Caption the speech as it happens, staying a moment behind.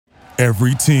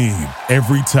Every team,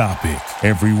 every topic,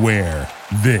 everywhere.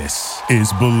 This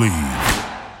is Believe.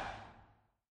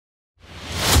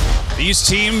 These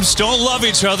teams don't love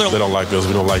each other. They don't like us.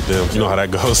 We don't like them. You know how that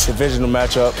goes. Divisional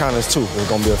matchup, kind of too. It's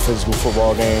going to be a physical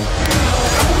football game.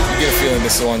 You get a feeling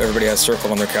this is one everybody has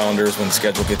circled on their calendars when the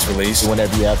schedule gets released.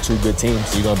 Whenever you have two good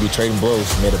teams, you're going to be trading blows.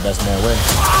 May the best man win.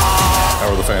 How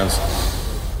are the fans?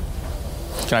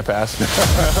 Can I pass?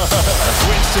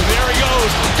 Winston, there he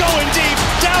goes. Going deep,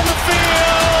 down the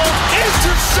field.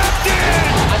 Intercepted.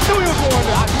 I knew he was going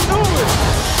there. I knew it.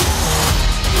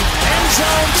 End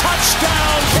zone,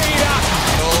 touchdown, Peter.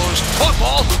 Goes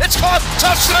football. It's caught.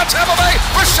 Touchdown, Tampa Bay.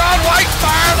 Rashawn White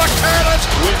fire the cannons.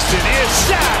 Winston is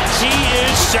sacked. He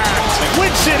is sacked.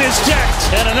 Winston is decked.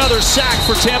 And another sack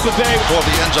for Tampa Bay. For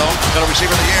the end zone. Got a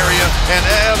receiver in the area. And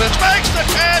Evans makes the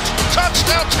catch.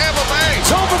 Touchdown, Tampa Bay.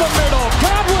 It's over the middle.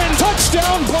 Godwin,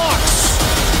 touchdown, Bucs.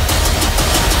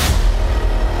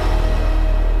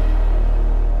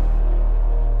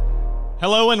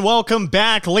 Hello and welcome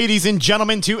back, ladies and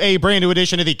gentlemen, to a brand new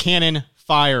edition of the Cannon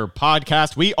Fire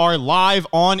Podcast. We are live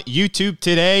on YouTube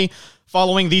today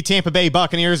following the Tampa Bay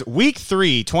Buccaneers Week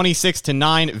 3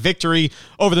 26-9 victory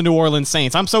over the New Orleans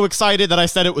Saints. I'm so excited that I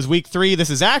said it was Week 3.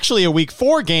 This is actually a Week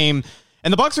 4 game,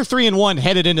 and the Bucs are 3-1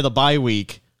 headed into the bye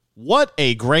week. What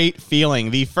a great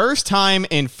feeling. The first time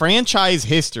in franchise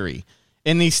history,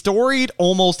 in the storied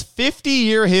almost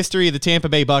 50-year history of the Tampa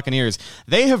Bay Buccaneers,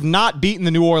 they have not beaten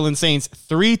the New Orleans Saints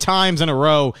 3 times in a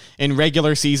row in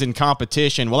regular season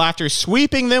competition. Well, after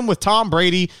sweeping them with Tom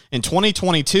Brady in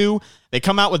 2022, they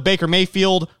come out with Baker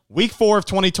Mayfield Week 4 of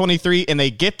 2023, and they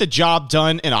get the job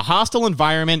done in a hostile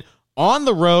environment on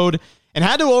the road and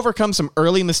had to overcome some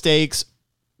early mistakes,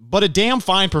 but a damn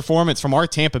fine performance from our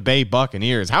Tampa Bay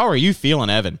Buccaneers. How are you feeling,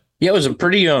 Evan? Yeah, it was a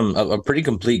pretty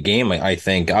complete game, I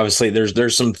think. Obviously,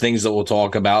 there's some things that we'll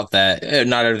talk about that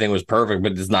not everything was perfect,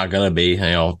 but it's not going to be,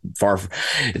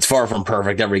 it's far from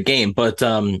perfect every game. But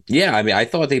yeah, I mean, I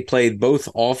thought they played both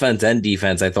offense and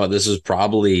defense. I thought this was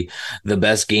probably the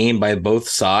best game by both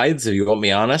sides, if you want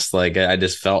me honest. Like, I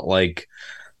just felt like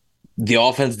the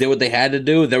offense did what they had to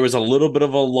do. There was a little bit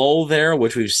of a lull there,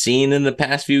 which we've seen in the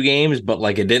past few games, but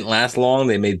like it didn't last long.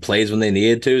 They made plays when they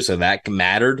needed to, so that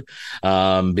mattered.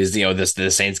 Because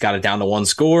the Saints got it down to 1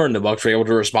 score, and the Bucs were able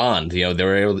to respond. They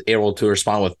were able to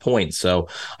respond with points. So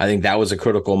I think that was a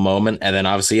critical moment. And then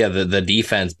obviously, yeah, the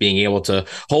defense being able to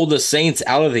hold the Saints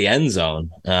out of the end zone,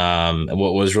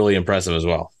 what was really impressive as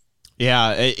well.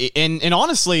 Yeah, and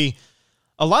honestly,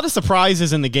 a lot of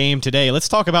surprises in the game today. Let's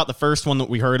talk about the first one that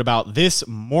we heard about this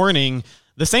morning.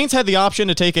 The Saints had the option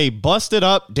to take a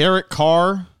busted-up Derek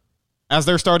Carr as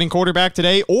their starting quarterback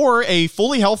today or a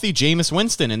fully healthy Jameis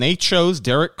Winston, and they chose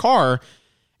Derek Carr.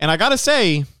 And I got to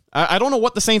say, I don't know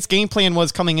what the Saints' game plan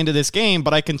was coming into this game,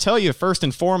 but I can tell you, first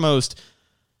and foremost,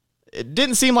 it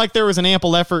didn't seem like there was an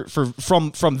ample effort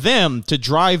from them to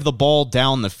drive the ball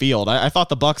down the field. I thought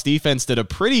the Bucs defense did a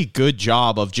pretty good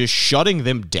job of just shutting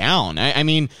them down. I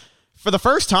mean, for the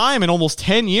first time in almost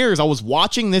 10 years, I was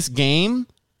watching this game,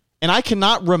 and I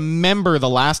cannot remember the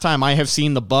last time I have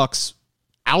seen the Bucs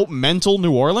out-mental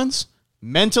New Orleans,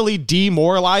 mentally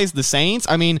demoralize the Saints.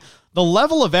 I mean, the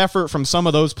level of effort from some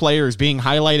of those players being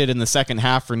highlighted in the second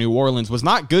half for New Orleans was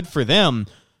not good for them.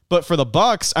 But for the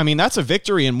Bucs, I mean, that's a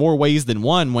victory in more ways than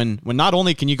one when not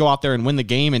only can you go out there and win the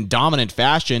game in dominant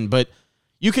fashion, but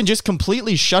you can just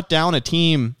completely shut down a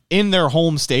team in their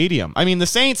home stadium. I mean, the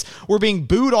Saints were being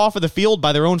booed off of the field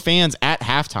by their own fans at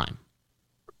halftime.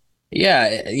 Yeah,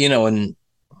 and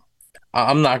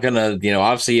I'm not going to,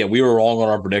 obviously, yeah, we were wrong on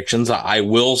our predictions. I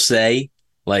will say,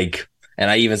 and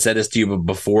I even said this to you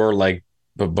before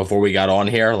we got on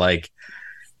here,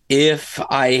 if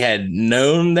I had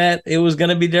known that it was going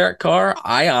to be Derek Carr,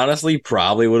 I honestly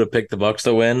probably would have picked the Bucs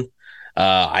to win.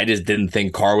 I just didn't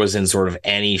think Carr was in sort of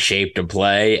any shape to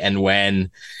play. And when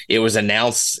it was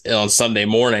announced on Sunday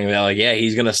morning, they're like, yeah,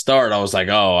 he's going to start. I was like,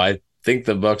 oh, I think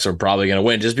the Bucs are probably going to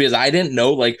win, just because I didn't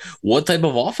know what type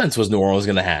of offense was New Orleans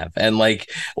going to have. And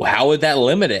how would that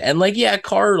limit it? And yeah,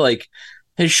 Carr,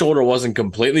 his shoulder wasn't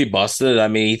completely busted. I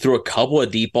mean, he threw a couple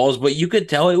of deep balls, but you could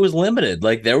tell it was limited.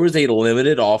 There was a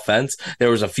limited offense. There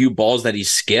was a few balls that he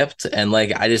skipped, and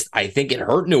I think it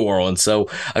hurt New Orleans. So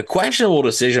a questionable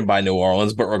decision by New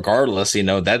Orleans, but regardless,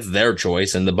 that's their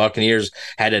choice, and the Buccaneers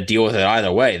had to deal with it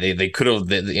either way. They could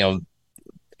have,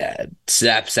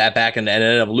 sat back and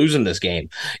ended up losing this game,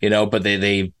 but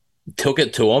they took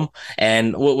it to them.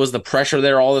 And what was the pressure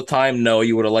there all the time? No,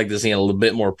 you would have liked to see a little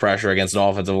bit more pressure against an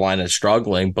offensive line that's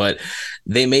struggling, but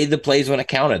they made the plays when it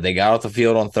counted. They got off the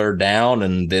field on third down,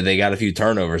 and they got a few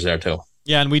turnovers there too.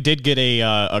 Yeah, and we did get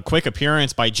a quick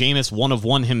appearance by Jameis, 1 of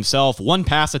 1 himself, 1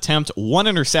 pass attempt, 1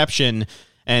 interception,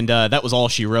 and that was all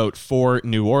she wrote for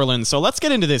New Orleans. So let's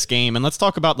get into this game, and let's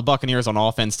talk about the Buccaneers on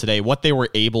offense today, what they were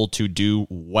able to do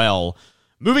well.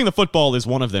 Moving the football is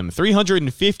one of them.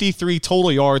 353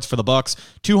 total yards for the Bucs,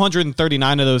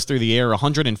 239 of those through the air,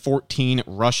 114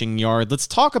 rushing yards. Let's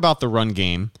talk about the run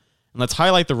game, and let's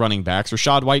highlight the running backs.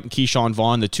 Rachaad White and Keyshawn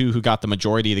Vaughn, the two who got the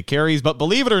majority of the carries, but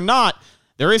believe it or not,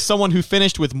 there is someone who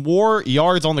finished with more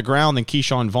yards on the ground than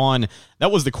Keyshawn Vaughn.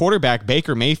 That was the quarterback,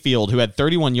 Baker Mayfield, who had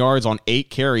 31 yards on 8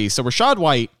 carries. So Rachaad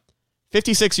White,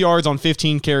 56 yards on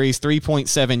 15 carries,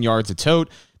 3.7 yards a tote.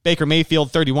 Baker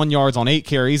Mayfield, 31 yards on 8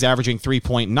 carries, averaging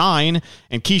 3.9.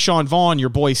 And Keyshawn Vaughn, your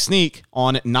boy Sneak,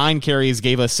 on 9 carries,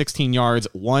 gave us 16 yards,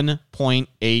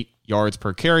 1.8 yards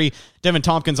per carry. Devin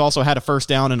Tompkins also had a first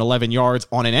down and 11 yards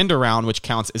on an end around, which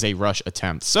counts as a rush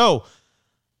attempt. So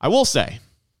I will say,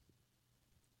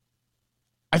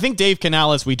 I think Dave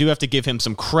Canales, we do have to give him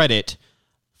some credit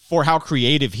for how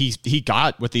creative he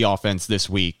got with the offense this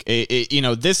week.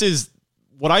 This is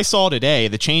what I saw today,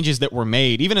 the changes that were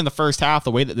made, even in the first half,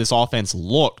 the way that this offense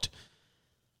looked.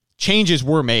 Changes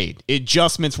were made.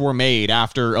 Adjustments were made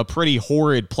after a pretty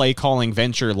horrid play calling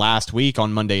venture last week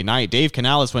on Monday night. Dave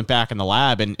Canales went back in the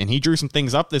lab and he drew some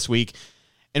things up this week.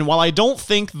 And while I don't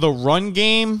think the run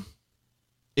game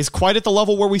is quite at the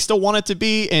level where we still want it to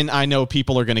be, and I know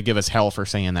people are going to give us hell for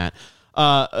saying that,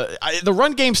 the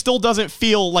run game still doesn't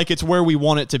feel like it's where we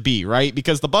want it to be, right?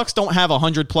 Because the Bucs don't have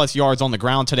 100-plus yards on the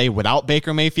ground today without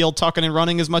Baker Mayfield tucking and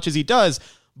running as much as he does.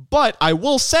 But I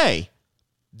will say,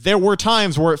 there were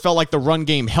times where it felt like the run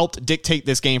game helped dictate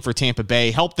this game for Tampa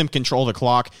Bay, helped them control the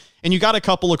clock, and you got a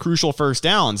couple of crucial first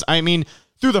downs. I mean,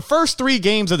 through the first 3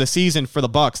 games of the season for the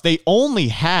Bucs, they only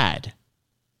had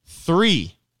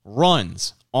 3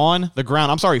 runs on the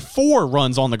ground. 4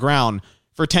 runs on the ground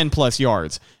for 10-plus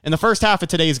yards. In the first half of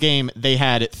today's game, they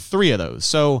had 3 of those.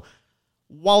 So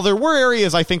while there were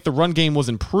areas I think the run game was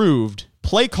improved,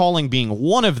 play calling being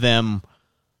one of them,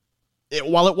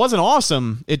 while it wasn't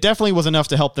awesome, it definitely was enough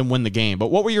to help them win the game.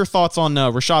 But what were your thoughts on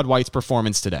Rachaad White's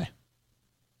performance today?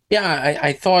 Yeah,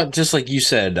 I thought, just like you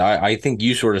said, I think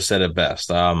you sort of said it best.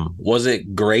 Was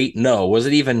it great? No. Was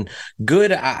it even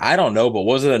good? I don't know, but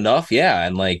was it enough? Yeah,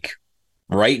 and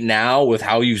right now, with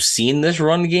how you've seen this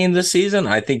run game this season,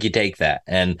 I think you take that.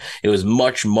 And it was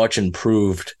much, much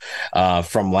improved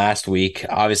from last week.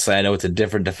 Obviously, I know it's a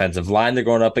different defensive line they're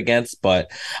going up against, but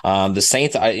the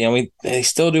Saints, they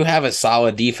still do have a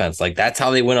solid defense. That's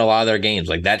how they win a lot of their games.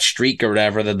 That streak or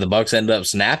whatever that the Bucs ended up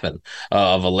snapping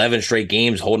of 11 straight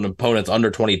games holding opponents under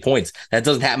 20 points. That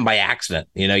doesn't happen by accident.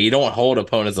 You don't hold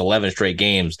opponents 11 straight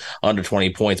games under 20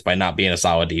 points by not being a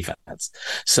solid defense.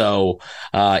 So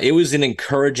it was an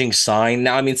encouraging sign.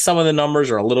 Now, some of the numbers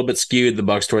are a little bit skewed. The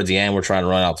Bucs towards the end were trying to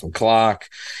run out some clock.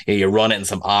 You run it in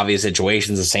some obvious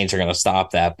situations. The Saints are going to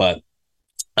stop that. But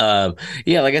like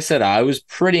I said, I was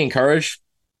pretty encouraged.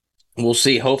 We'll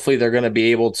see. Hopefully they're going to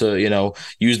be able to,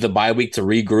 use the bye week to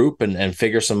regroup and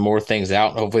figure some more things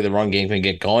out. Hopefully the run game can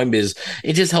get going because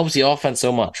it just helps the offense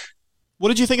so much. What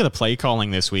did you think of the play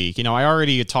calling this week? I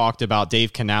already talked about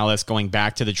Dave Canales going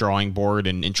back to the drawing board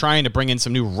and trying to bring in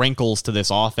some new wrinkles to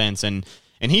this offense, and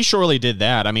he surely did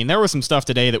that. There was some stuff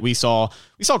today that we saw.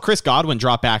 We saw Chris Godwin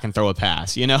drop back and throw a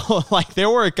pass. There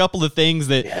were a couple of things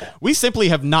that we simply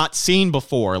have not seen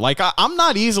before. I'm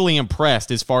not easily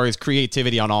impressed as far as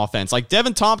creativity on offense.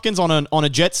 Devin Tompkins on a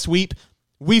jet sweep,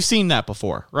 we've seen that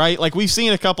before, right? We've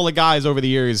seen a couple of guys over the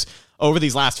years, over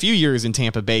these last few years in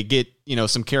Tampa Bay, get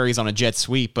some carries on a jet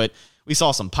sweep, but we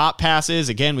saw some pop passes.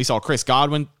 Again, we saw Chris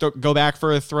Godwin go back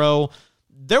for a throw.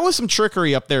 There was some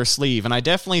trickery up their sleeve, and I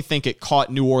definitely think it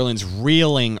caught New Orleans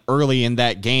reeling early in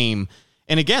that game.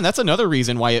 And again, that's another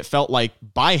reason why it felt like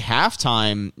by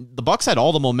halftime, the Bucs had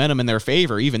all the momentum in their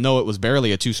favor, even though it was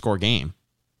barely a 2-score game.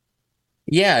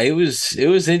 Yeah, it was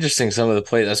interesting, some of the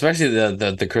plays, especially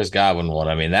the Chris Godwin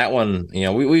one. That one,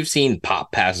 we've seen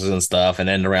pop passes and stuff and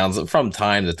end arounds from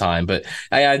time to time, but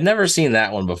I've never seen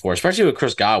that one before, especially with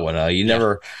Chris Godwin.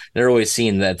 Never always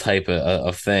seen that type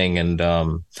of thing. And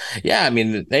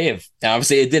they have,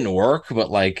 obviously it didn't work, but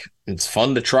it's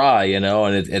fun to try, and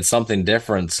it's something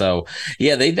different. So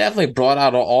yeah, they definitely brought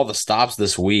out all the stops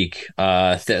this week.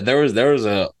 There was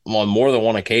on more than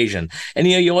one occasion, and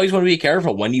you always want to be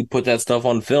careful when you put that stuff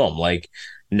on film.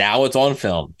 Now it's on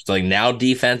film. So like now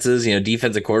defenses,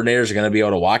 defensive coordinators are going to be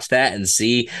able to watch that and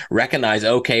recognize,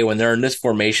 okay, when they're in this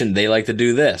formation, they like to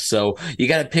do this. So you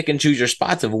got to pick and choose your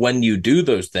spots of when you do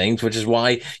those things, which is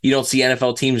why you don't see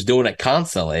NFL teams doing it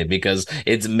constantly, because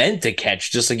it's meant to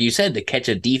catch, just like you said, to catch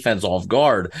a defense off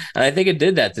guard. And I think it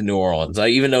did that to New Orleans,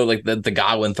 even though like the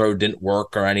Godwin throw didn't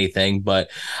work or anything. But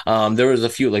there was a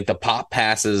few, like the pop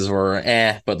passes were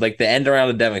but like the end around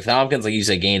of Devin Tompkins, like you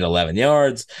said, gained 11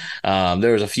 yards.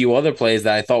 There was a few other plays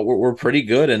that I thought were pretty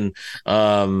good. And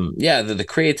the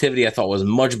creativity I thought was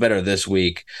much better this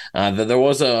week. There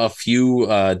was a few,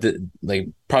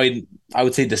 probably I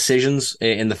would say decisions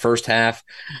in the first half,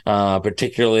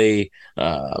 particularly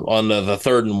on the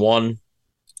 3rd and 1.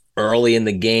 Early in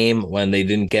the game when they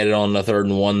didn't get it on the 3rd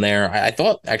and 1 there. I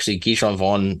thought actually Keyshawn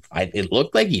Vaughn, it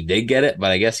looked like he did get it, but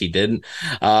I guess he didn't.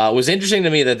 It was interesting to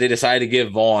me that they decided to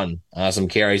give Vaughn some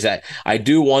carries. That I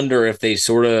do wonder if they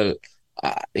sort of,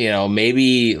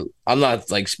 maybe I'm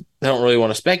not I don't really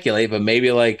want to speculate, but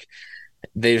maybe like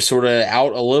they're sort of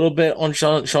out a little bit on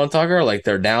Sean Tucker, like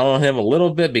they're down on him a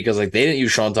little bit because like they didn't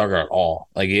use Sean Tucker at all.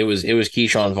 Like it was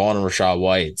Keyshawn Vaughn and Rachaad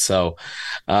White. So,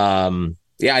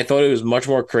 I thought it was much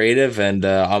more creative, and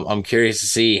I'm curious to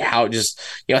see how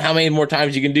how many more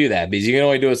times you can do that, because you can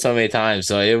only do it so many times.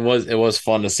 So it was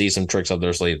fun to see some tricks up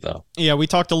their sleeve, though. Yeah, we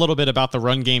talked a little bit about the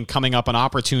run game coming up on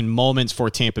opportune moments for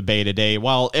Tampa Bay today.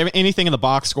 While anything in the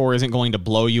box score isn't going to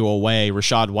blow you away,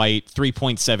 Rachaad White,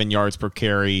 3.7 yards per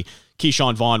carry,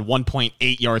 Keyshawn Vaughn,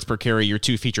 1.8 yards per carry, your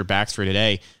two feature backs for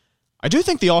today. I do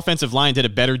think the offensive line did a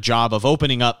better job of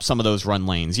opening up some of those run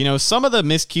lanes. Some of the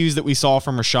miscues that we saw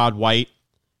from Rachaad White,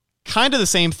 kind of the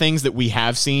same things that we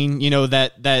have seen,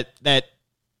 that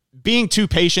being too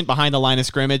patient behind the line of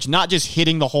scrimmage, not just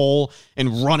hitting the hole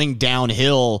and running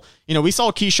downhill. We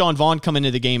saw Keyshawn Vaughn come into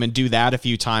the game and do that a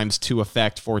few times to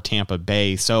effect for Tampa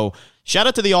Bay. So shout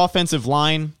out to the offensive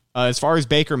line. As far as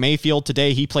Baker Mayfield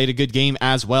today, he played a good game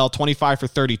as well. 25 for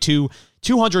 32,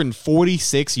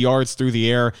 246 yards through the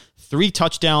air, 3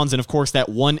 touchdowns, and of course that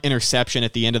 1 interception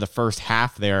at the end of the first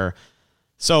half there.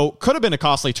 So could have been a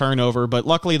costly turnover, but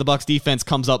luckily the Bucs defense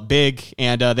comes up big,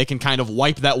 and they can kind of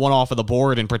wipe that one off of the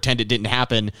board and pretend it didn't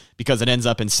happen, because it ends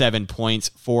up in 7 points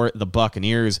for the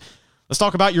Buccaneers. Let's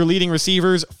talk about your leading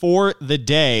receivers for the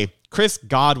day. Chris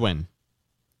Godwin,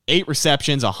 8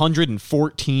 receptions,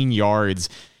 114 yards.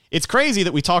 It's crazy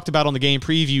that we talked about on the game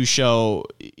preview show,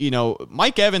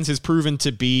 Mike Evans has proven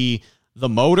to be the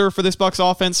motor for this Bucs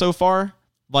offense so far.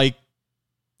 Like,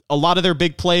 a lot of their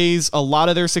big plays, a lot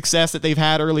of their success that they've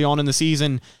had early on in the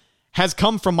season has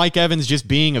come from Mike Evans just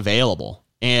being available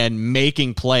and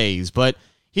making plays. But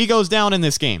he goes down in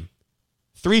this game.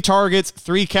 3 targets,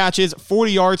 3 catches,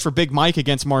 40 yards for Big Mike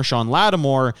against Marshawn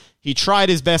Lattimore. He tried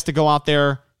his best to go out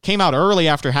there, came out early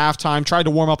after halftime, tried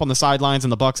to warm up on the sidelines,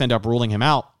 and the Bucs end up ruling him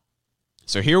out.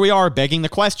 So here we are begging the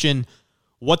question,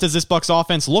 what does this Bucs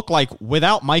offense look like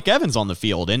without Mike Evans on the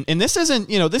field? And this isn't,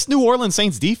 this New Orleans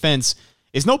Saints defense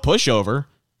is no pushover.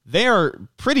 They are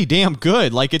pretty damn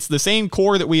good. Like, it's the same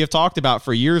core that we have talked about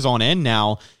for years on end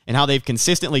now, and how they've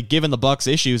consistently given the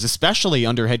Bucs issues, especially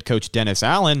under head coach Dennis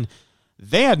Allen.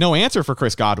 They had no answer for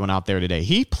Chris Godwin out there today.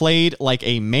 He played like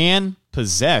a man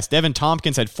possessed. Devin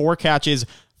Tompkins had 4 catches,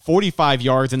 45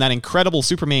 yards, and that incredible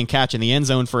Superman catch in the end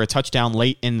zone for a touchdown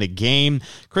late in the game.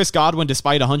 Chris Godwin,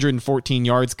 despite 114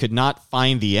 yards, could not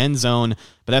find the end zone,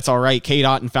 but that's all right. Cade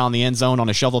Otton found the end zone on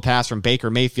a shovel pass from Baker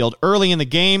Mayfield early in the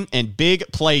game, and big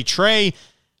play Trey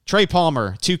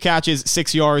Palmer, 2 catches,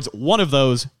 6 yards, one of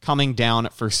those coming down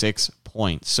for 6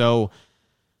 points. So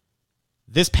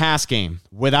this pass game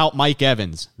without Mike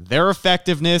Evans, their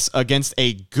effectiveness against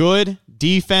a good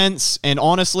defense, and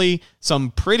honestly, some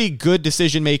pretty good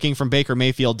decision-making from Baker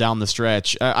Mayfield down the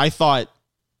stretch. I thought,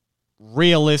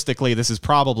 realistically, this is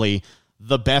probably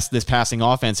the best this passing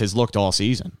offense has looked all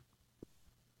season.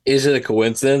 Is it a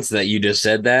coincidence that you just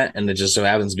said that, and it just so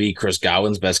happens to be Chris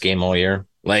Godwin's best game all year?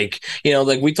 Like,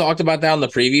 we talked about that on the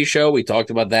preview show. We talked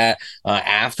about that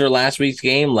after last week's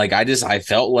game. Like, I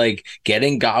felt like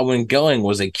getting Godwin going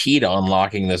was a key to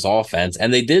unlocking this offense,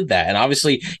 and they did that. And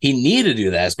obviously, he needed to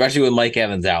do that, especially with Mike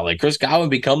Evans out. Like, Chris Godwin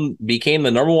became the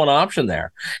number 1 option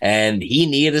there, and he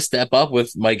needed to step up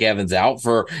with Mike Evans out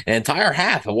for an entire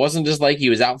half. It wasn't just like he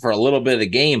was out for a little bit of the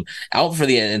game, out for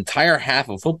the entire half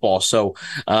of football. So,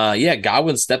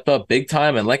 Godwin stepped up big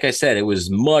time, and like I said, it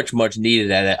was much needed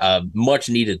at a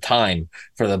much needed time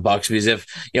for the Bucs, because if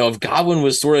Godwin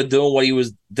was sort of doing what he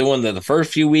was doing the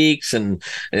first few weeks, and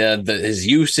his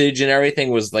usage and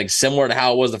everything was like similar to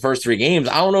how it was the first 3 games.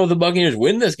 I don't know if the Buccaneers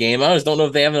win this game. I just don't know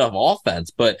if they have enough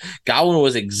offense. But Godwin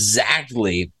was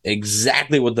exactly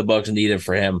what the Bucs needed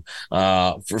for him,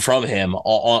 from him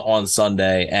on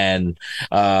Sunday, and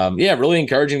really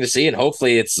encouraging to see. And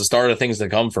hopefully, it's the start of things to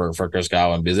come for Chris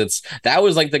Godwin, because that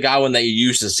was like the Godwin that you're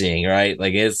used to seeing, right?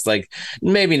 Like, it's like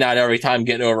maybe not every time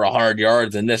getting over 100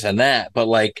 yards and this and that, but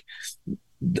like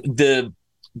the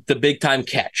big time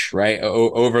catch, right,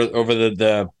 over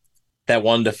the that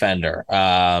one defender.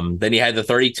 Then he had the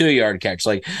 32-yard catch.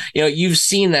 Like, you've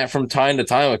seen that from time to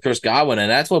time with Chris Godwin, and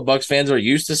that's what Bucs fans are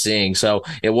used to seeing. So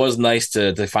it was nice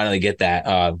to finally get that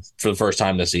for the first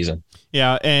time this season.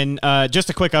 Yeah, and just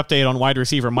a quick update on wide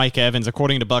receiver Mike Evans.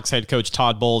 According to Bucs head coach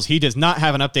Todd Bowles, he does not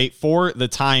have an update for the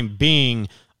time being,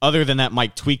 other than that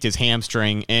Mike tweaked his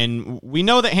hamstring. And we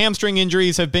know that hamstring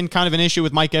injuries have been kind of an issue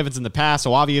with Mike Evans in the past,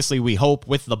 so obviously we hope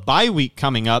with the bye week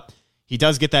coming up, he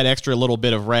does get that extra little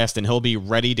bit of rest, and he'll be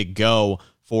ready to go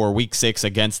for Week 6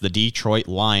 against the Detroit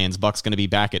Lions. Bucs going to be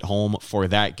back at home for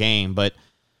that game. But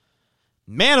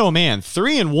man, oh man,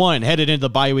 3-1 headed into the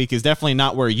bye week is definitely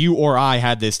not where you or I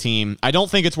had this team. I don't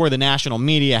think it's where the national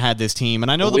media had this team. And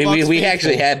I know the Bucs we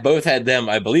actually both had them,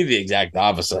 I believe, the exact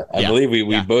opposite. I believe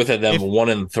we both had them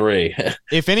 1-3.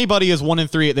 If anybody is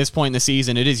 1-3 at this point in the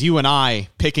season, it is you and I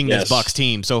picking this Bucs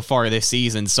team so far this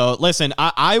season. So listen,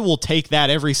 I will take that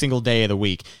every single day of the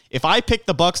week. If I pick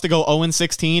the Bucs to go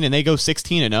 0-16 and they go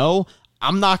 16-0,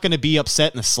 I'm not going to be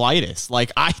upset in the slightest.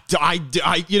 Like,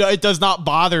 it does not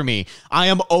bother me. I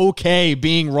am okay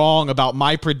being wrong about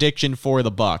my prediction for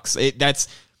the Bucs. That's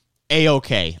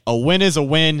A-okay. A win is a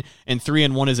win, and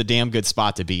 3-1 is a damn good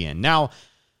spot to be in. Now,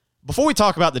 before we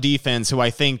talk about the defense, who I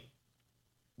think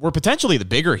were potentially the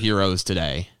bigger heroes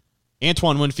today,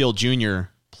 Antoine Winfield Jr.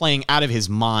 playing out of his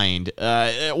mind.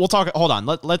 We'll talk. Hold on.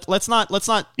 Let's not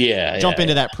jump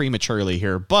into that prematurely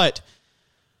here, but.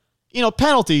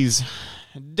 Penalties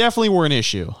definitely were an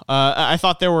issue. I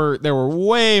thought there were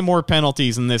way more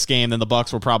penalties in this game than the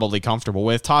Bucs were probably comfortable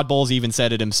with. Todd Bowles even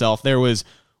said it himself. There was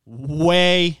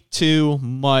way too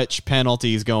much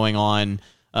penalties going on,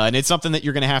 and it's something that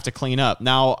you're going to have to clean up.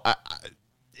 Now,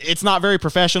 it's not very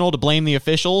professional to blame the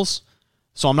officials,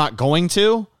 so I'm not going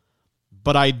to.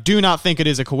 But I do not think it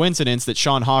is a coincidence that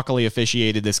Sean Hockley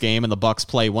officiated this game and the Bucs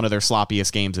play one of their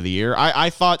sloppiest games of the year. I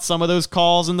thought some of those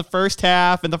calls in the first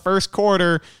half and the first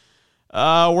quarter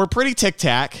were pretty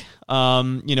tic-tac,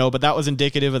 but that was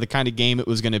indicative of the kind of game it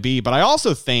was going to be. But I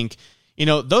also think,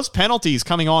 those penalties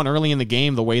coming on early in the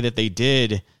game the way that they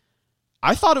did,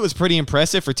 I thought it was pretty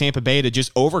impressive for Tampa Bay to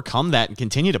just overcome that and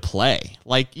continue to play.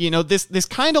 Like, this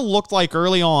kind of looked like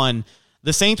early on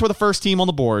the Saints were the first team on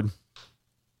the board.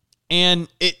 And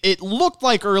it looked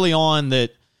like early on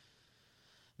that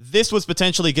this was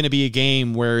potentially going to be a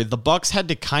game where the Bucs had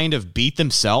to kind of beat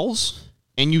themselves,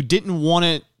 and you didn't want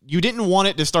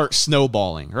it to start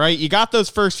snowballing, right? You got those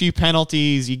first few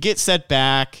penalties, you get set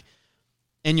back,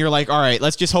 and you're like, all right,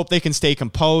 let's just hope they can stay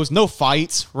composed. No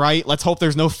fights, right? Let's hope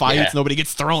there's no fights. Yeah. Nobody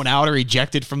gets thrown out or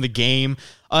ejected from the game.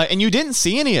 And you didn't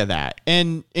see any of that.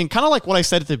 And kind of like what I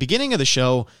said at the beginning of the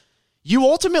show, you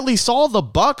ultimately saw the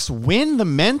Bucs win the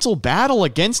mental battle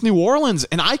against New Orleans,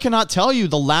 and I cannot tell you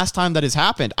the last time that has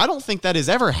happened. I don't think that has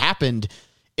ever happened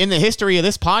in the history of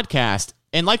this podcast.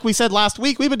 And like we said last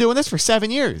week, we've been doing this for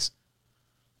 7 years.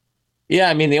 Yeah,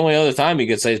 I mean, the only other time you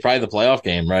could say is probably the playoff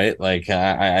game, right? Like,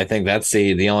 I think that's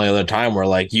the only other time where,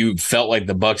 like, you felt like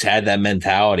the Bucs had that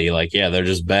mentality, like, yeah, they're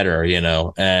just better,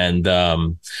 And,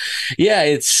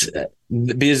 it's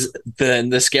because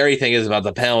the scary thing is about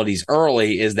the penalties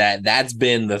early is that's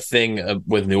been the thing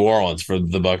with New Orleans for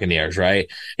the Buccaneers,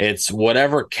 right? It's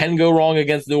whatever can go wrong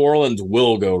against New Orleans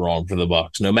will go wrong for the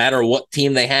Bucs, no matter what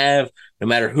team they have, no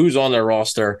matter who's on their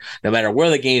roster, no matter where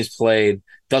the game's played.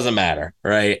 Doesn't matter,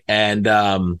 right? And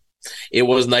it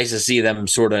was nice to see them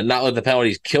sort of not let the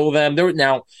penalties kill them. There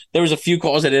was a few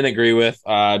calls I didn't agree with.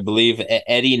 I believe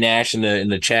Eddie Nash in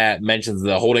the chat mentions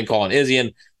the holding call on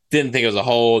Izzian. Didn't think it was a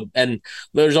hold. And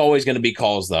there's always going to be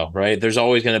calls, though, right? There's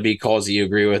always going to be calls that you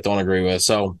agree with, don't agree with.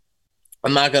 So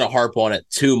I'm not going to harp on it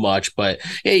too much, but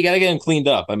yeah, you got to get them cleaned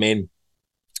up. I mean,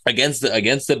 against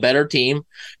the better team,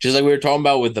 just like we were talking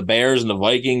about with the Bears and the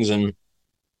Vikings and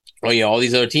all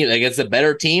these other teams against a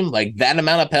better team, like that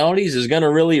amount of penalties is going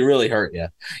to really, really hurt you,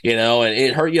 and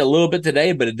it hurt you a little bit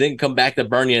today, but it didn't come back to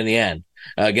burn you in the end.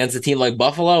 Against a team like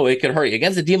Buffalo, it could hurt you.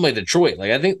 Against a team like Detroit,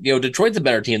 like I think, Detroit's a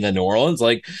better team than New Orleans.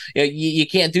 Like, you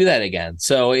can't do that again.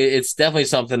 So it's definitely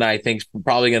something I think is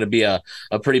probably going to be a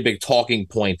pretty big talking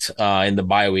point in the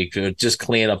bye week to just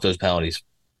clean up those penalties.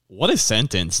 What a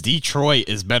sentence. Detroit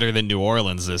is better than New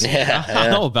Orleans this week. I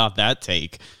don't know about that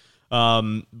take.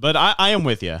 But I am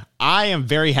with you. I am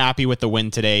very happy with the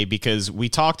win today because we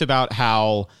talked about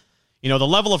how, the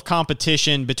level of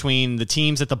competition between the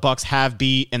teams that the Bucs have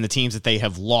beat and the teams that they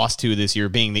have lost to this year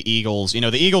being the Eagles.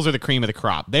 The Eagles are the cream of the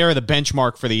crop. They are the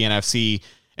benchmark for the NFC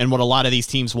and what a lot of these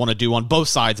teams want to do on both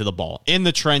sides of the ball. In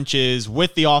the trenches,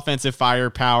 with the offensive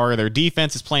firepower, their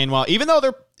defense is playing well, even though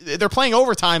they're playing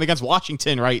overtime against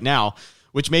Washington right now,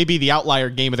 which may be the outlier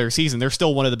game of their season. They're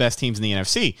still one of the best teams in the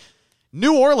NFC.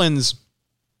 New Orleans,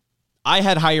 I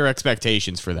had higher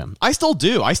expectations for them. I still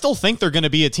do. I still think they're going to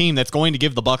be a team that's going to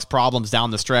give the Bucs problems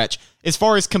down the stretch as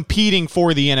far as competing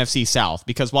for the NFC South,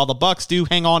 because while the Bucs do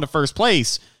hang on to first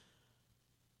place,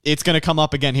 it's going to come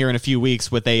up again here in a few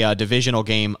weeks with a divisional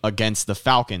game against the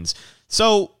Falcons.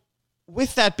 So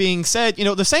with that being said,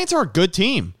 the Saints are a good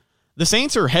team. The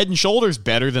Saints are head and shoulders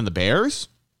better than the Bears.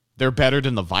 They're better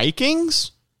than the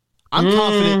Vikings. I'm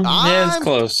confident. It's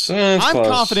close. I'm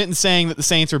confident in saying that the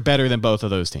Saints are better than both of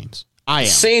those teams. I am.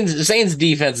 Saints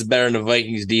defense is better than the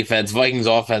Vikings defense. Vikings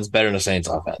offense better than the Saints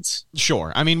offense.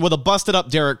 Sure. I mean, with a busted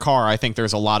up Derek Carr, I think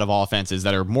there's a lot of offenses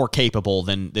that are more capable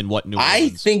than what New Orleans. I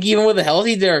think even with a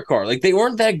healthy Derek Carr, they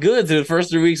weren't that good through the first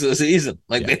 3 weeks of the season.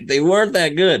 They weren't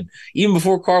that good even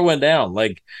before Carr went down.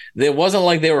 It wasn't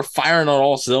like they were firing on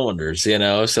all cylinders,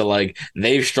 So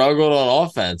they've struggled on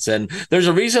offense, and there's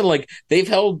a reason. They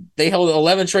held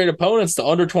 11 straight opponents to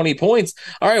under 20 points.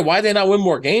 All right, why did they not win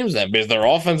more games then? Because their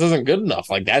offense isn't good enough.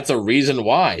 That's a reason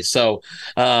why. So,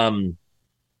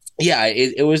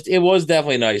 it was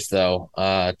definitely nice though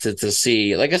to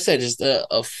see. Like I said, just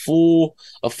a full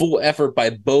effort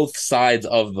by both sides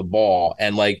of the ball,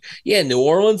 and New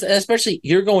Orleans, and especially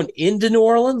you're going into New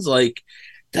Orleans,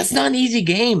 that's not an easy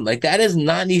game. That is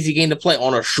not an easy game to play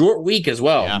on a short week as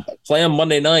well. Yeah. Play on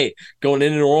Monday night, going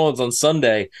into New Orleans on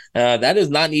Sunday. That is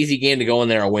not an easy game to go in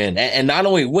there and win. And not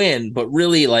only win, but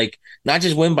really not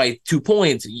just win by 2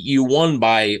 points. You won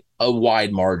by a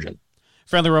wide margin.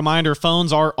 Friendly reminder,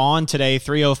 phones are on today,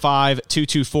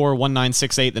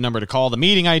 305-224-1968, the number to call. The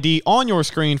meeting ID on your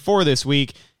screen for this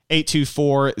week,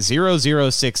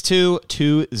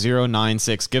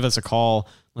 824-0062-2096. Give us a call.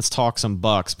 Let's talk some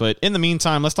Bucs. But in the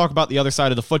meantime, let's talk about the other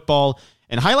side of the football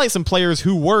and highlight some players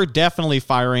who were definitely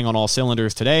firing on all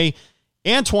cylinders today.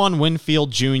 Antoine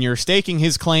Winfield Jr. staking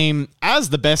his claim as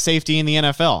the best safety in the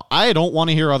NFL. I don't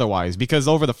want to hear otherwise, because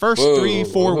over the first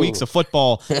 3-4 weeks of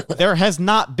football, there has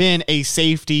not been a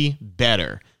safety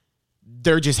better.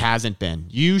 There just hasn't been.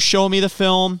 You show me the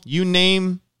film, you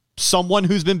name someone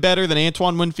who's been better than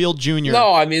Antoine Winfield Jr.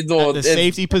 No, I mean, at the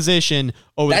safety position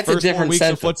over the first 4 weeks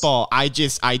of football. I do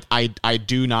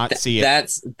not see it.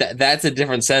 That's a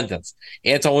different sentence.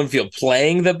 Antoine Winfield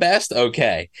playing the best,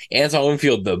 okay. Antoine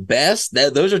Winfield the best,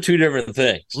 those are two different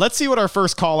things. Let's see what our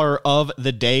first caller of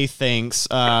the day thinks.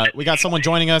 We got someone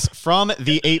joining us from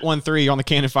the 813 on the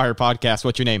Cannon Fire podcast.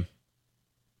 What's your name?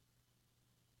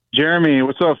 Jeremy.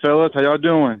 What's up, fellas? How y'all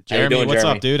doing? Jeremy, what's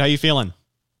up, dude? How you feeling?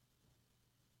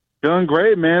 Feeling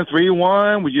great, man.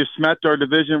 3-1. We just smacked our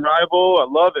division rival. I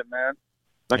love it, man.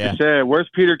 I said, where's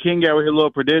Peter King at with his little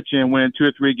prediction winning 2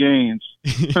 or 3 games?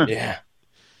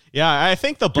 Yeah, I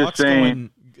think the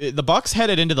Bucs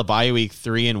headed into the bye week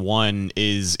 3-1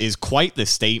 is quite the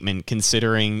statement,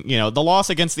 considering the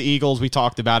loss against the Eagles. We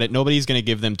talked about it. Nobody's going to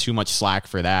give them too much slack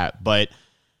for that, but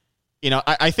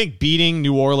I think beating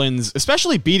New Orleans,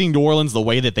 especially beating New Orleans the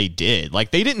way that they did,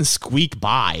 they didn't squeak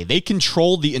by. They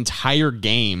controlled the entire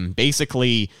game.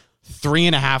 Basically,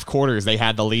 3.5 quarters they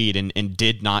had the lead and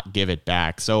did not give it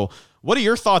back. So what are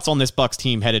your thoughts on this Bucs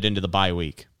team headed into the bye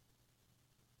week?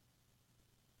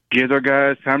 Gives our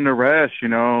guys time to rest,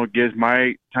 gives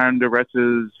Mike time to rest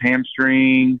his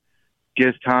hamstring,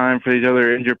 gives time for these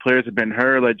other injured players that have been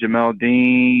hurt, like Jamel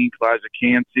Dean, Elijah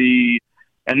Cansey.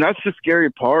 And that's the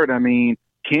scary part. I mean,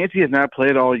 Cansey has not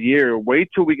played all year.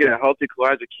 Wait till we get a healthy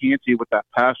Elijah Cansey with that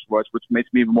pass rush, which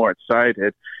makes me even more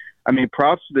excited. I mean,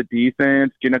 props to the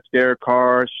defense, getting up to Derek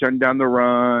Carr, shutting down the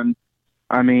run.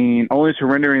 I mean, only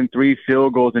surrendering 3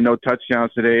 field goals and no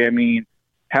touchdowns today. I mean,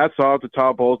 hats off to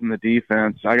Todd Bowles and the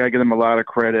defense. I got to give them a lot of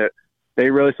credit. They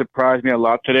really surprised me a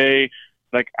lot today.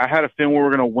 I had a feeling we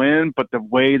were going to win, but the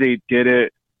way they did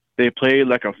it, they played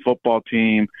like a football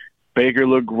team. Baker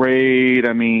looked great.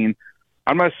 I mean,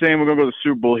 I'm not saying we're going to go to the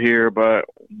Super Bowl here, but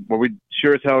we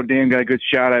sure as hell damn got a good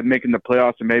shot at making the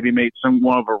playoffs and maybe make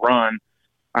somewhat of a run.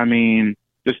 I mean,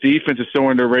 this defense is so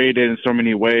underrated in so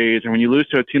many ways. And when you lose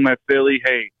to a team like Philly,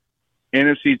 hey,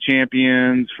 NFC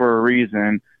champions for a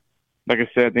reason. Like I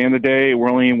said, at the end of the day, we're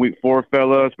only in week 4,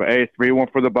 fellas, but hey,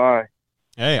 3-1 for the bye.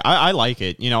 Hey, I like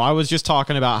it. I was just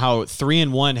talking about how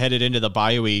 3-1 headed into the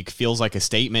bye week feels like a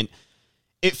statement.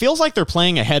 It feels like they're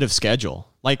playing ahead of schedule.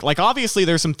 Like obviously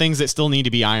there's some things that still need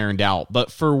to be ironed out,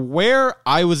 but for where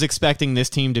I was expecting this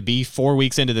team to be 4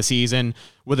 weeks into the season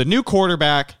with a new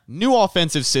quarterback, new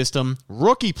offensive system,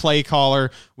 rookie play caller,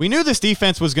 we knew this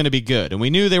defense was going to be good and we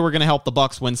knew they were going to help the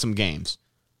Bucs win some games.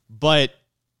 But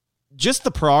just the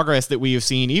progress that we have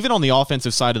seen, even on the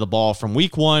offensive side of the ball from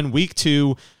week 1, week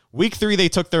 2, week 3, they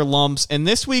took their lumps. And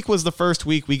this week was the first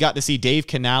week we got to see Dave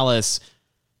Canales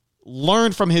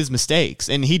learn from his mistakes.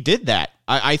 And he did that.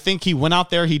 I think he went out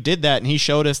there, he did that, and he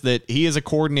showed us that he is a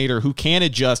coordinator who can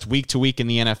adjust week to week in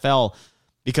the NFL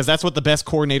because that's what the best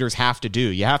coordinators have to do.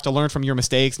 You have to learn from your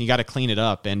mistakes and you got to clean it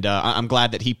up. And I'm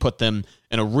glad that he put them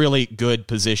in a really good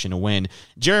position to win.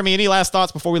 Jeremy, any last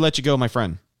thoughts before we let you go, my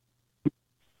friend?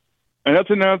 And that's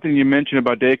another thing you mentioned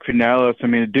about Dave Canales. I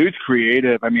mean, the dude's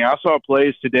creative. I mean, I saw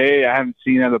plays today I haven't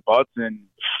seen out of the Bucs in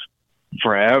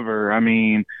forever. I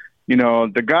mean,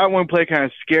 the Godwin play kind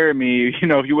of scared me.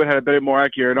 If you would have had a better, more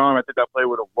accurate arm, I think that play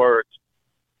would have worked.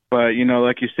 But,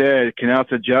 like you said, Canales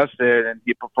adjusted and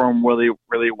he performed really,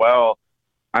 really well.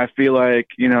 I feel like,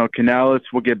 Canales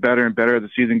will get better and better as the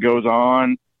season goes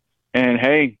on. And,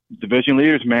 hey, division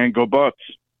leaders, man, go Bucs.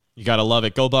 You got to love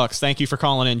it. Go Bucs. Thank you for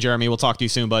calling in, Jeremy. We'll talk to you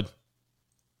soon, bud.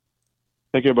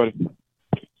 Take care, buddy.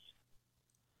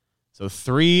 So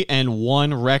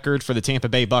 3-1 record for the Tampa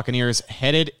Bay Buccaneers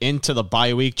headed into the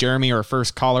bye week. Jeremy, our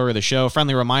first caller of the show.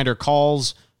 Friendly reminder,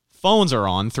 phones are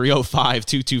on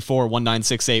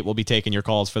 305-224-1968. We'll be taking your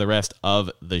calls for the rest of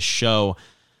the show.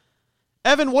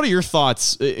 Evan, what are your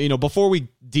thoughts, before we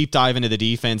deep dive into the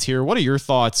defense here, what are your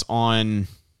thoughts on,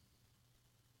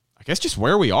 I guess, just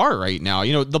where we are right now?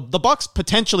 The Bucs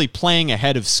potentially playing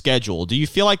ahead of schedule. Do you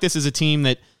feel like this is a team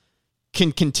that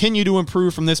can continue to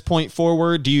improve from this point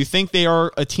forward? Do you think they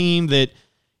are a team that,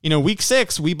 week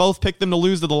 6, we both picked them to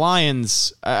lose to the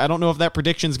Lions? I don't know if that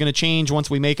prediction is going to change once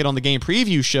we make it on the game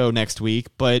preview show next week,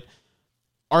 but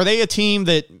are they a team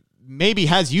that maybe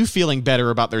has you feeling better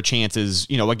about their chances,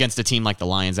 against a team like the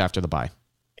Lions after the bye?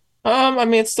 I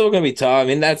mean, it's still going to be tough. I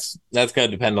mean, that's going to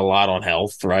depend a lot on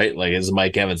health, right? Like, is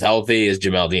Mike Evans healthy? Is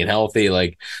Jamel Dean healthy?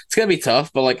 Like, it's going to be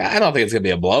tough, but I don't think it's going to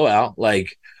be a blowout.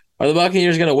 Like, are the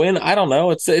Buccaneers going to win? I don't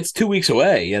know. It's 2 weeks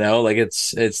away,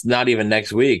 it's not even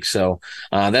next week. So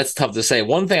that's tough to say.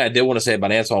 One thing I did want to say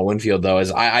about Antoine Winfield, though,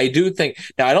 is I do think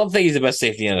 – now, I don't think he's the best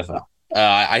safety in the NFL.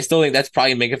 I still think that's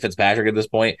probably Minka Fitzpatrick at this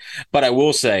point. But I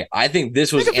will say, I think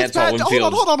this was Antoine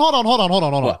Winfield.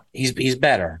 Hold on. He's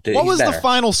better. What was the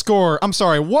final score? I'm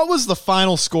sorry. What was the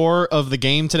final score of the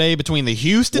game today between the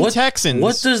Houston Texans?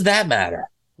 What does that matter?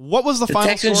 What was the final score?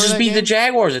 The Texans just beat the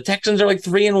Jaguars. The Texans are like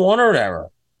 3-1 or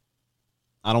whatever.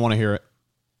 I don't want to hear it.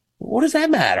 What does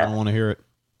that matter? I don't want to hear it.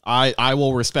 I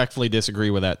will respectfully disagree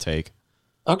with that take.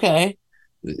 Okay.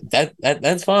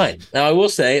 That's fine. Now, I will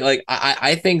say,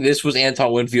 I think this was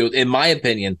Antoine Winfield. In my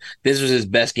opinion, this was his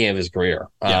best game of his career.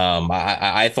 Yeah.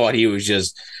 I thought he was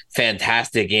just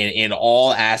fantastic in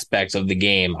all aspects of the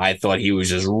game. I thought he was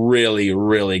just really,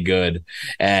 really good.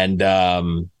 And,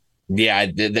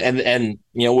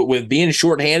 with being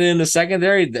shorthanded in the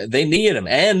secondary, they needed him.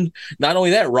 And not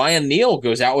only that, Ryan Neal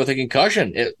goes out with a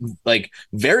concussion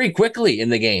very quickly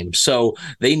in the game. So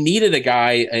they needed a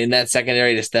guy in that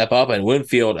secondary to step up, and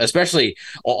Winfield, especially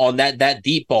on that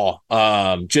deep ball,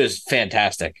 just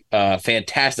fantastic.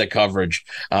 Fantastic coverage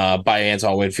by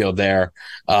Antoine Winfield there.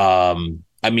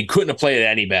 Couldn't have played it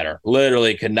any better.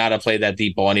 Literally could not have played that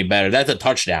deep ball any better. That's a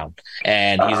touchdown,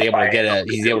 and he's able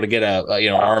to get a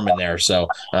arm in there. So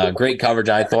great coverage.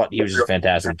 I thought he was just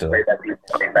fantastic too. We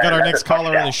got our next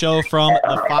caller on the show from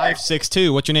the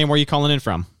 562. What's your name? Where are you calling in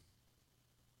from?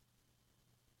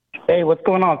 Hey, what's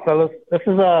going on, fellas? This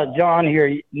is John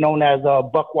here, known as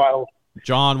Buckwild.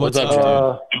 John, what's up,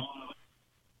 dude?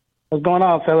 What's going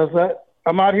on, fellas?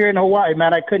 I'm out here in Hawaii,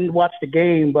 man. I couldn't watch the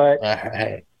game, but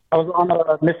I was on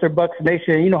Mr. Bucks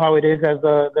Nation. You know how it is as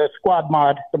the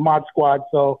mod squad.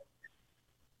 So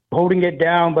holding it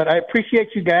down, but I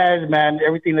appreciate you guys, man.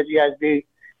 Everything that you guys do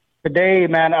today,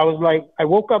 man. I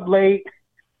woke up late,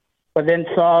 but then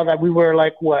saw that we were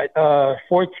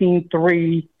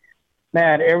 14-3.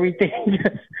 Man, everything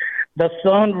the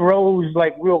sun rose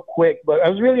real quick. But I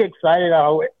was really excited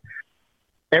how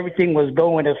everything was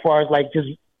going as far as just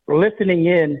listening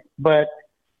in, but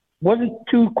wasn't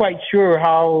too quite sure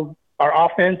how our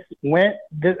offense went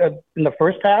in the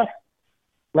first half.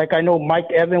 I know Mike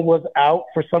Evans was out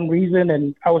for some reason,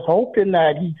 and I was hoping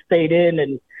that he stayed in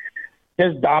and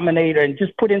just dominate and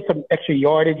just put in some extra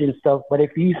yardage and stuff. But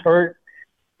if he's hurt,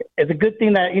 it's a good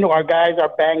thing that, our guys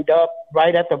are banged up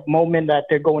right at the moment that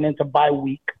they're going into bye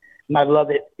week and I love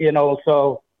it.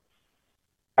 So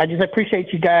I just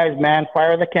appreciate you guys, man.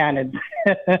 Fire the cannons.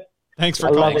 Thanks for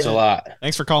calling. Thanks a lot.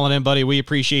 Thanks for calling in, buddy. We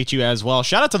appreciate you as well.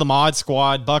 Shout out to the Mod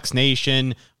Squad, Bucs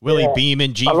Nation, Willie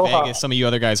Beeman, G Aloha. Vegas, some of you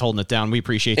other guys holding it down. We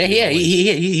appreciate you. Yeah,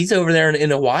 he's over there in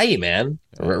Hawaii, man,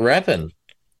 repping.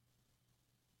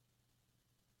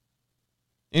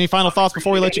 Any final thoughts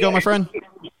before we let you go, my friend?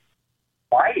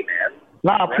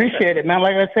 No, I appreciate it, man.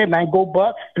 Like I said, man, go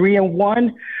Bucs,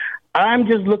 3-1. I'm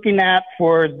just looking at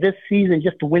for this season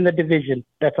just to win the division.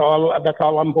 That's all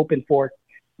I'm hoping for.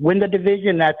 Win the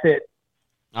division, that's it.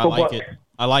 I like it.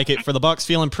 I like it. For the Bucs,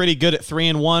 feeling pretty good at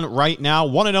 3-1 right now.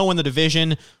 1-0 in the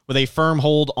division with a firm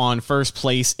hold on first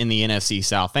place in the NFC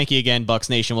South. Thank you again, Bucs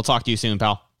Nation. We'll talk to you soon,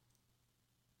 pal.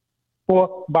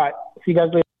 Cool. Bye. See you guys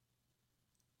later.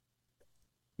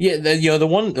 Yeah, the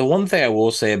one thing I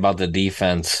will say about the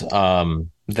defense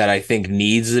that I think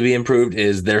needs to be improved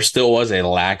is there still was a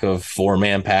lack of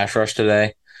 4-man pass rush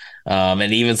today, and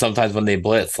even sometimes when they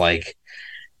blitz, like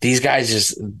these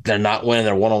guys they're not winning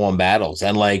their one-on-one battles,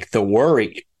 and like the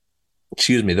worry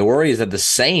is that the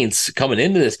Saints coming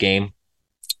into this game.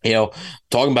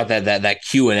 Talking about that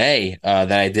Q&A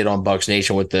that I did on Bucs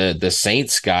Nation with the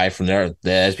Saints guy from the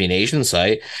SB Nation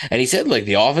site, and he said like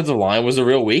the offensive line was a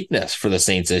real weakness for the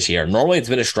Saints this year. Normally it's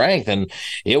been a strength, and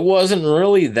it wasn't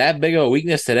really that big of a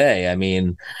weakness today. I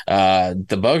mean, the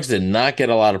Bucs did not get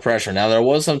a lot of pressure. Now there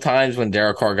was some times when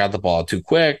Derek Carr got the ball too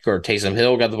quick, or Taysom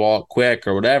Hill got the ball quick,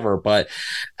 or whatever, but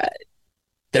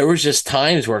there was just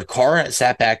times where Carr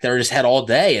sat back there and just had all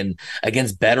day, and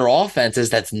against better offenses,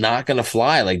 that's not going to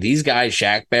fly. Like these guys,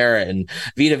 Shaq Barrett and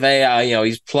Vita Vea,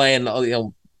 he's playing,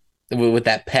 with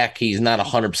that pec. He's not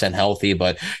 100% healthy,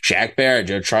 but Shaq Barrett,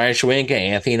 Joe Tryon-Schwinka,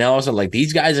 Anthony Nelson, like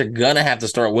these guys are going to have to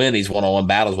start winning these one-on-one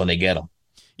battles when they get them.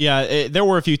 Yeah, there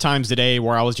were a few times today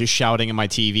where I was just shouting at my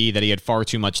TV that he had far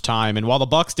too much time. And while the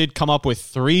Bucs did come up with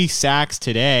 3 sacks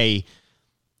today,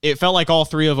 it felt like all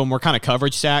 3 of them were kind of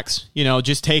coverage sacks,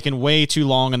 just taking way too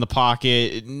long in the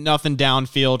pocket, nothing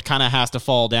downfield, kind of has to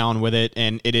fall down with it,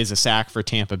 and it is a sack for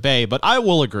Tampa Bay. But I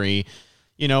will agree,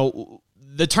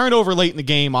 the turnover late in the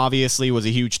game obviously was a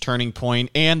huge turning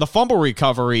point, and the fumble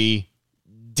recovery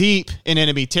deep in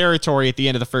enemy territory at the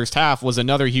end of the first half was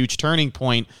another huge turning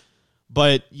point.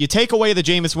 But you take away the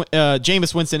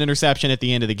Jameis Winston interception at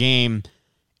the end of the game,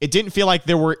 it didn't feel like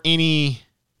there were any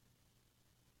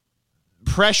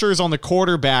pressures on the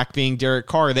quarterback being Derek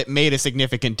Carr that made a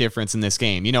significant difference in this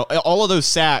game. All of those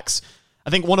sacks, I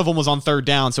think one of them was on 3rd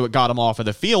down, so it got him off of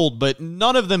the field, but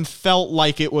none of them felt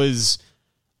like it was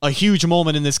a huge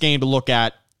moment in this game to look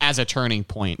at as a turning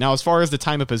point. Now, as far as the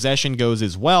time of possession goes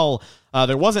as well,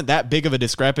 there wasn't that big of a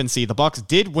discrepancy. The Bucs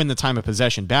did win the time of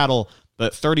possession battle,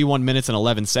 but 31 minutes and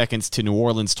 11 seconds to New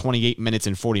Orleans, 28 minutes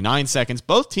and 49 seconds.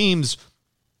 Both teams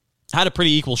had a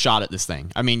pretty equal shot at this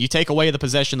thing. I mean, you take away the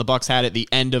possession the Bucs had at the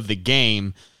end of the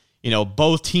game,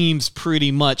 both teams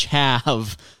pretty much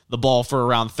have the ball for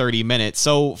around 30 minutes.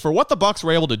 So for what the Bucs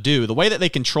were able to do, the way that they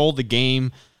controlled the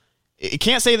game, you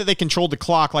can't say that they controlled the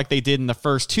clock like they did in the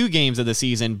first 2 games of the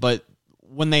season, but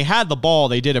when they had the ball,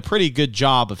 they did a pretty good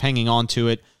job of hanging on to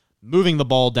it, moving the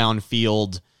ball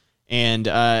downfield. And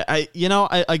I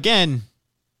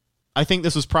think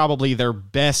this was probably their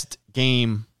best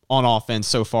game on offense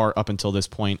so far up until this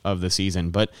point of the season.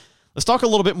 But let's talk a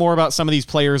little bit more about some of these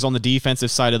players on the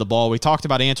defensive side of the ball. We talked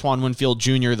about Antoine Winfield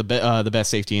Jr., the best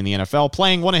safety in the NFL,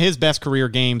 playing one of his best career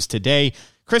games today.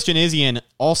 Christian Izien,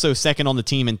 also second on the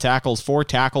team in tackles, 4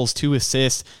 tackles, 2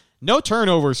 assists, no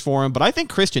turnovers for him. But I think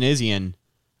Christian Izien,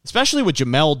 especially with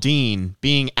Jamel Dean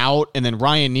being out and then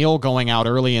Ryan Neal going out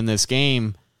early in this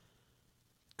game,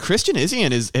 Christian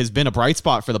Izien has been a bright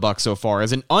spot for the Bucs so far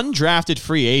as an undrafted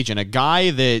free agent, a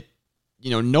guy that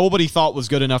nobody thought was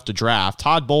good enough to draft.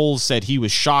 Todd Bowles said he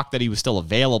was shocked that he was still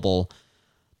available.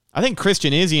 I think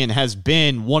Christian Izien has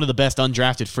been one of the best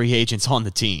undrafted free agents on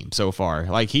the team so far.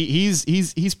 Like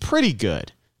he's pretty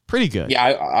good, pretty good. Yeah,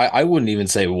 I wouldn't even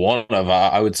say one of.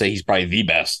 I would say he's probably the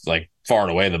best, like far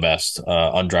and away the best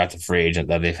undrafted free agent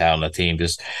that they've had on the team.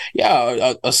 Just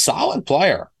a solid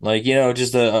player, like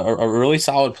just a really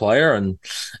solid player, and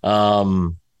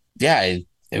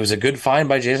it was a good find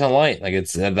by Jason Light. Like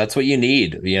that's what you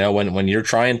need, when you're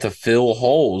trying to fill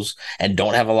holes and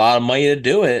don't have a lot of money to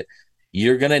do it.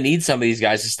 You're going to need some of these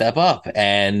guys to step up.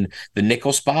 And the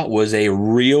nickel spot was a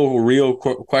real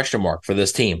question mark for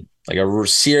this team, like a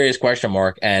serious question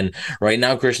mark. And right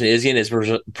now, Christian Izien is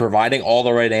providing all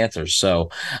the right answers. So,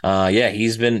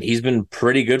 he's been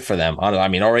pretty good for them. I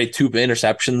mean, already 2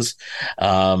 interceptions.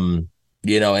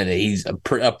 And he's a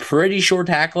pretty short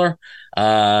tackler.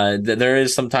 There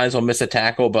is sometimes he'll miss a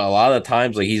tackle, but a lot of the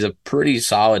times, like, he's a pretty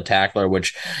solid tackler,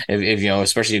 which if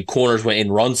especially corners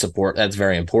in run support, that's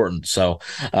very important. So,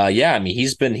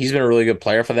 he's been a really good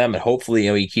player for them, and hopefully,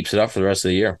 he keeps it up for the rest of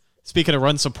the year. Speaking of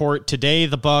run support, today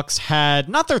the Bucs had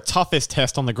not their toughest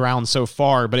test on the ground so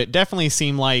far, but it definitely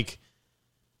seemed like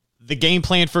the game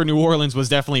plan for New Orleans was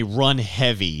definitely run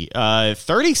heavy.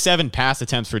 37 pass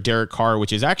attempts for Derek Carr,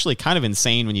 which is actually kind of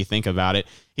insane when you think about it.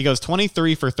 He goes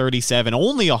 23 for 37,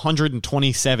 only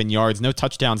 127 yards, no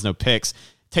touchdowns, no picks.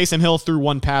 Taysom Hill threw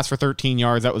one pass for 13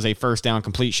 yards. That was a first down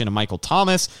completion to Michael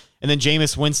Thomas. And then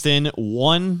Jameis Winston,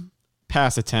 one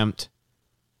pass attempt,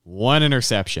 one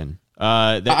interception.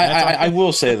 I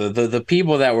will say that the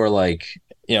people that were like,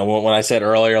 when I said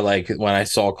earlier, like when I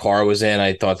saw Carr was in,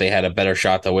 I thought they had a better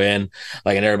shot to win.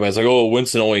 Like, and everybody's like, oh,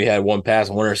 Winston only had one pass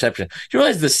and one interception. You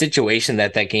realize the situation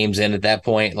that game's in at that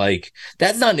point? Like,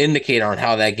 that's not an indicator on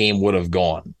how that game would have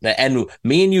gone. And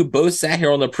me and you both sat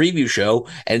here on the preview show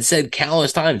and said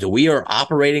countless times, we are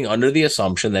operating under the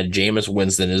assumption that Jameis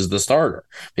Winston is the starter,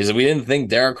 because we didn't think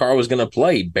Derek Carr was going to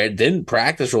play. Didn't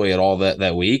practice really at all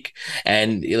that week.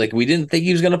 And like, we didn't think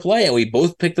he was going to play, and we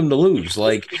both picked him to lose.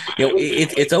 Like,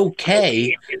 it's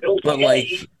okay, but like,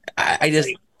 I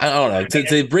don't know,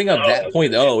 to bring up that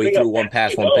point, he threw one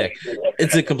pass, one pick,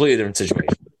 it's a completely different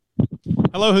situation.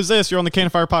 Hello, who's this? You're on the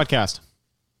Cannon Fire podcast.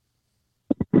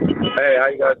 Hey, how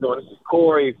you guys doing? This is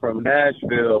Corey from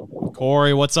Nashville.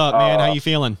 Corey, what's up, man? How you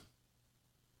feeling?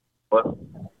 Well,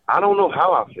 I don't know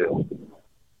how I feel.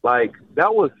 Like,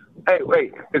 that was, hey,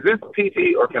 wait, is this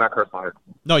PT or can I curse on it?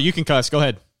 No, you can cuss. Go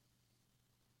ahead.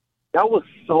 That was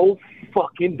so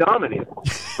fucking dominant.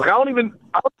 Like, I don't even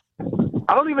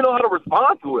know how to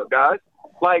respond to it, guys.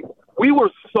 Like, we were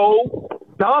so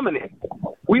dominant.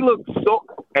 We looked so,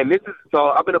 and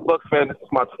I've been a Bucs fan. This is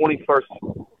my 21st,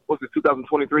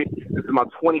 2023? This is my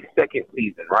 22nd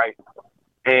season, right?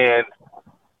 And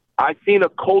I've seen a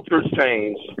culture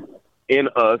change in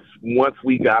us once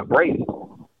we got Brady,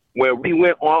 where we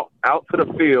went out to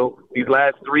the field these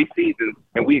last 3 seasons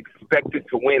and we expected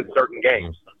to win certain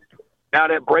games. Now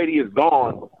that Brady is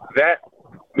gone, that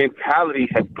mentality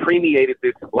has permeated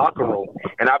this locker room.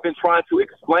 And I've been trying to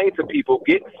explain to people,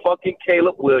 get fucking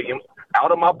Caleb Williams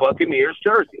out of my Buccaneers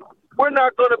jersey. We're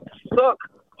not going to suck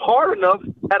hard enough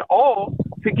at all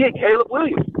to get Caleb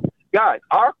Williams. Guys,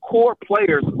 our core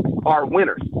players are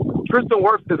winners. Tristan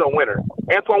Wirfs is a winner.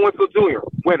 Antoine Winfield Jr.,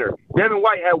 winner. Devin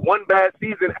White had one bad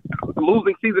season,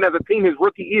 losing season as a team his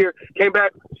rookie year, came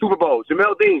back, Super Bowl.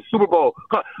 Jamel Dean, Super Bowl.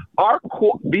 Our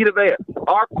core, Vita Vea,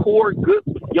 our core good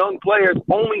young players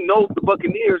only know the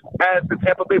Buccaneers as the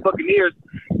Tampa Bay Buccaneers,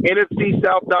 NFC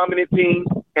South dominant team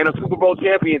and a Super Bowl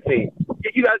champion team.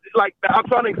 You guys, like, I'm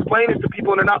trying to explain it to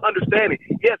people and they're not understanding.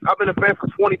 Yes, I've been a fan for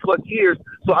 20 plus years,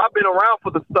 so I've been around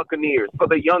for the Buccaneers, for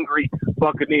the younger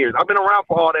Buccaneers. I've been around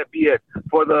for all that BS,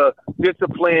 for the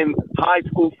disciplined high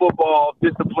school football,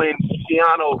 disciplined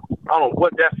Shiano, I don't know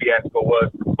what that fiasco was,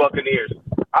 Buccaneers.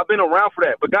 I've been around for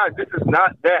that. But, guys, this is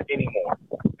not that anymore.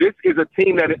 This is a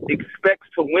team that expects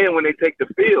to win when they take the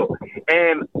field.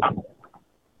 And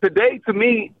today, to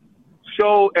me,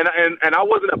 showed, and I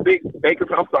wasn't a big Baker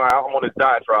fan. I'm sorry, I'm on this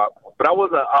diatribe, but I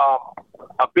was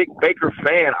a big Baker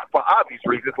fan for obvious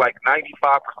reasons, like 95%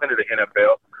 of the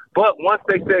NFL. But once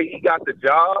they say he got the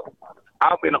job,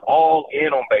 I've been all in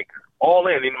on Baker, all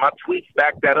in, and my tweets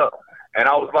back that up. And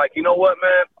I was like, you know what,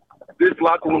 man? This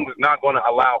locker room is not going to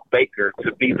allow Baker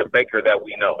to be the Baker that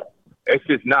we know. It's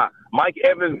just not. Mike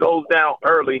Evans goes down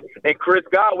early, and Chris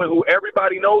Godwin, who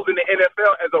everybody knows in the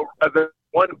NFL as a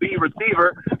 1B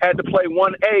receiver, had to play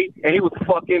 1A, and he was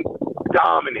fucking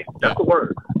dominant. That's the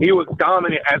word. He was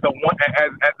dominant as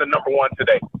the number one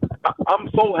today. I'm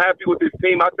so happy with this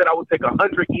team. I said I would take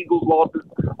 100 Eagles losses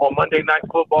on Monday Night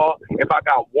Football if I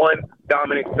got one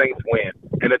dominant Saints win.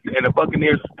 And the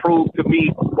Buccaneers proved to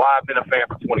me why I've been a fan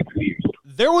for 22 years.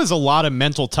 There was a lot of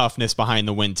mental toughness behind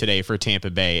the win today for Tampa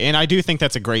Bay, and I do think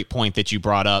that's a great point that you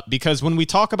brought up, because when we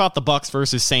talk about the Bucs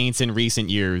versus Saints in recent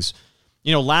years,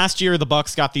 last year the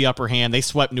Bucs got the upper hand. They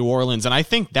swept New Orleans, and I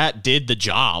think that did the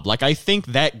job. Like, I think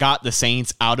that got the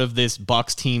Saints out of this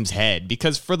Bucs team's head,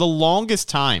 because for the longest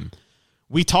time,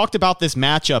 we talked about this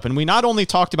matchup, and we not only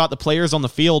talked about the players on the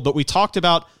field, but we talked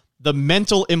about the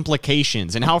mental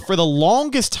implications and how for the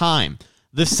longest time,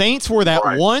 the Saints were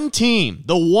that one team,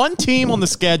 the one team on the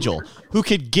schedule who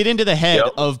could get into the head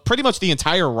of pretty much the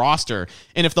entire roster.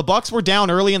 And if the Bucs were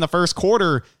down early in the first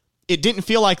quarter, it didn't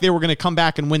feel like they were going to come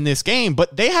back and win this game,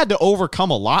 but they had to overcome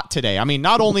a lot today. I mean,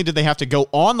 not only did they have to go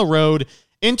on the road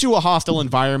into a hostile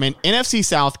environment, NFC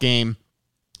South game,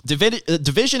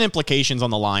 division implications on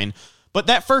the line, But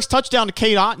that first touchdown to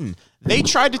Kate Otten, they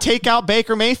tried to take out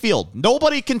Baker Mayfield.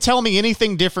 Nobody can tell me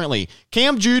anything differently.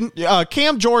 Cam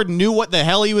Jordan knew what the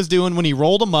hell he was doing when he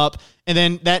rolled him up, and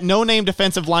then that no-name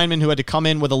defensive lineman who had to come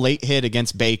in with a late hit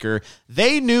against Baker,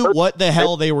 they knew what the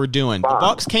hell they were doing. The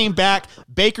Bucs came back.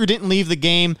 Baker didn't leave the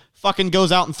game. Fucking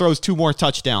goes out and throws 2 more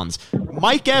touchdowns.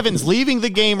 Mike Evans leaving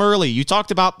the game early. You talked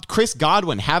about Chris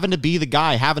Godwin having to be the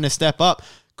guy, having to step up.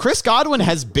 Chris Godwin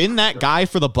has been that guy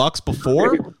for the Bucs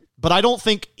before, but I don't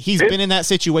think he's been in that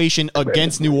situation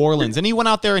against New Orleans. And he went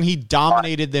out there and he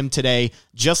dominated them today,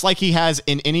 just like he has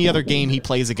in any other game he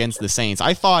plays against the Saints.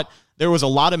 I thought there was a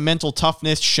lot of mental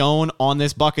toughness shown on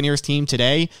this Buccaneers team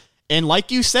today. And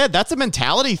like you said, that's a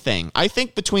mentality thing. I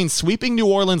think between sweeping New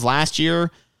Orleans last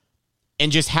year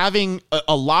and just having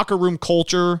a locker room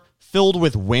culture filled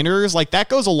with winners, like that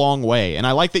goes a long way. And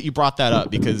I like that you brought that up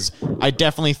because I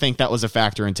definitely think that was a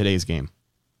factor in today's game.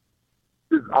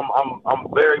 I'm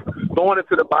very going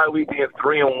into the bye week being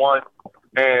 3-1,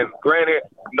 and granted,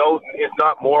 no, it's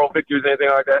not moral victories or anything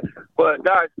like that. But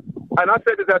guys, and I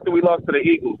said this after we lost to the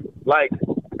Eagles, like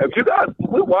if you guys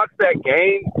we watched that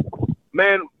game,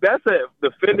 man, that's a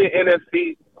defending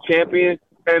NFC champion.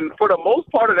 And for the most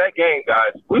part of that game,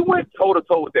 guys, we went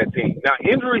toe-to-toe with that team. Now,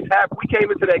 injuries happen. We came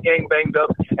into that game banged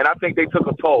up, and I think they took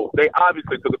a toll. They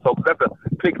obviously took a toll because that's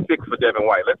a pick 6 for Devin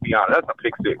White. Let's be honest. That's a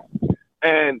pick 6.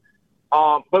 And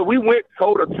but we went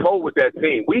toe-to-toe with that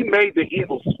team. We made the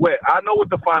Eagles sweat. I know what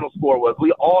the final score was.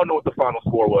 We all know what the final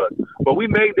score was. But we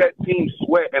made that team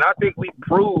sweat, and I think we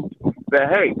proved that,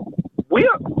 hey, we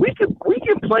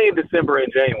can play in December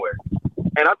and January.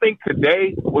 And I think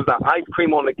today was the ice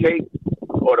cream on the cake.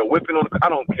 Or the whipping on the, I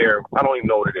don't care. I don't even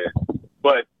know what it is.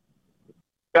 But,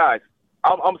 guys,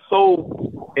 I'm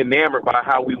so enamored by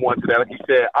how we won today. Like you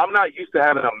said, I'm not used to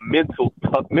having a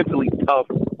mentally tough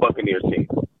Buccaneers team.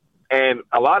 And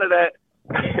a lot of that,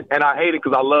 and I hate it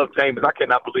because I love James. I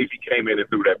cannot believe he came in and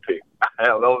threw that pick.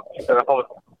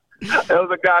 There was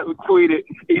a guy who tweeted.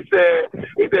 He said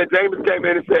James came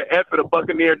in and said F for the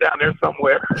Buccaneer down there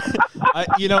somewhere.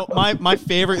 My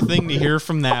favorite thing to hear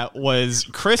from that was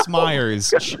Chris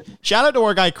Myers. Shout out to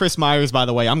our guy Chris Myers, by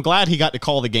the way. I'm glad he got to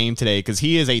call the game today because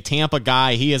he is a Tampa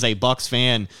guy. He is a Bucs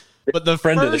fan. But the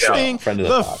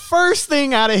first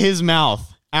thing out of his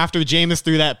mouth after Jameis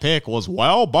threw that pick was,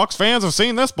 "Well, Bucs fans have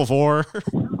seen this before."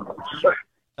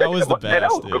 That was the best, that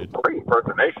was dude. A great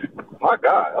impersonation. My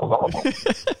God, that was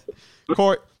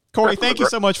awesome. Corey, thank you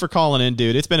so much for calling in,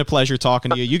 dude. It's been a pleasure talking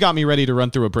to you. You got me ready to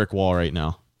run through a brick wall right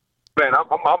now. Man, I'm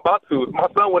about to. If my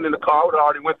son went in the car, I would have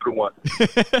already went through one.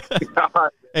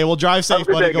 Hey, well, drive safe,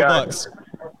 buddy. Go Bucs.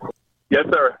 Yes,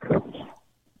 sir.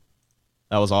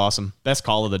 That was awesome. Best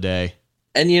call of the day.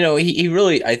 And, he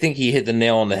really, I think he hit the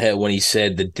nail on the head when he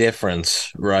said the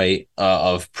difference, right,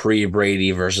 of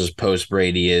pre-Brady versus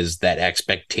post-Brady is that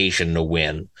expectation to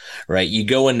win, right? You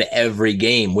go into every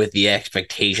game with the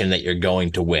expectation that you're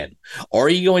going to win. Are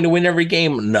you going to win every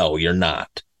game? No, you're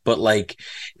not. But,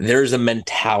 there's a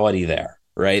mentality there.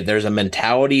 Right. There's a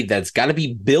mentality that's got to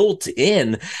be built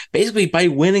in basically by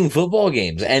winning football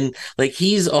games. And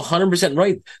he's 100%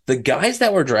 right. The guys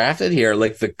that were drafted here,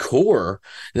 the core,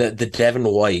 the Devin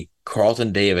White,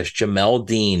 Carlton Davis, Jamel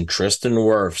Dean, Tristan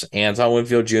Wirfs, Anton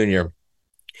Winfield Jr.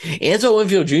 Anton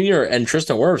Winfield Jr. and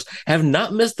Tristan Wirfs have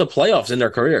not missed the playoffs in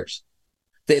their careers.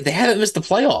 They haven't missed the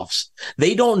playoffs.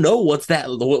 They don't know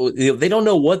they don't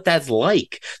know what that's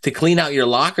like to clean out your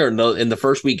locker in the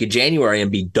first week of January and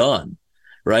be done.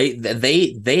 Right.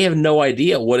 They have no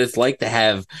idea what it's like to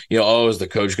have, is the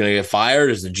coach going to get fired?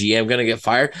 Is the GM going to get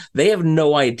fired? They have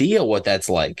no idea what that's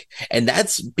like. And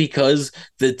that's because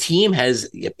the team has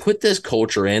put this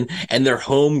culture in and they're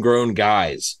homegrown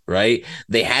guys. Right.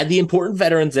 They had the important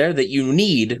veterans there that you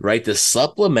need, right, to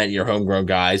supplement your homegrown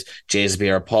guys. Jason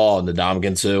Pierre-Paul,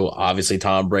 Ndamukong Suh, obviously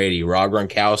Tom Brady, Rob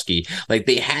Gronkowski.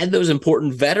 They had those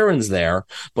important veterans there,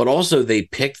 but also they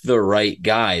picked the right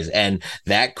guys. And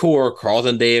that core,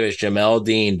 Carlton Davis, Jamel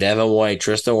Dean, Devin White,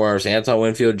 Tristan Wirfs, Anton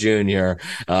Winfield Jr.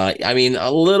 A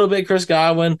little bit Chris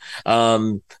Godwin.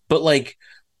 But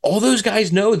all those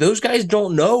guys know, those guys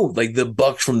don't know the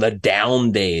Bucs from the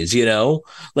down days, they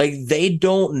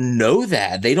don't know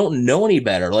that. They don't know any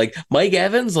better. Mike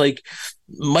Evans,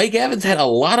 Mike Evans had a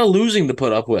lot of losing to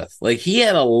put up with. He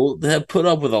had to put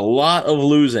up with a lot of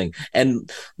losing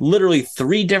and literally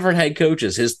 3 different head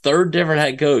coaches. His 3rd different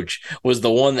head coach was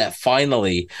the one that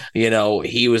finally,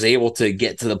 he was able to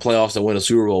get to the playoffs and win a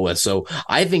Super Bowl with. So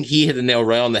I think he hit the nail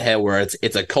right on the head where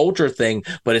it's a culture thing,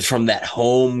 but it's from that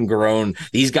homegrown.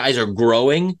 These guys are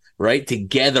growing right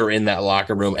together in that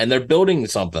locker room and they're building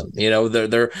something.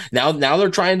 They're now they're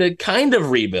trying to kind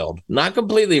of rebuild, not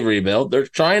completely rebuild. They're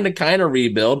trying to kind of rebuild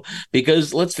rebuild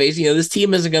because let's face it, this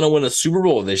team isn't going to win a Super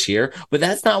Bowl this year, but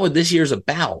that's not what this year's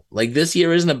about. Like this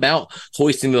year isn't about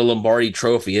hoisting the Lombardi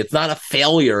trophy. It's not a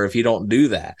failure if you don't do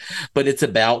that, but it's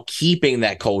about keeping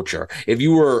that culture. If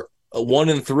you were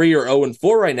 1-3 or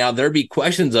 0-4 right now, there'd be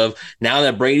questions of now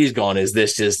that Brady's gone,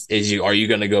 are you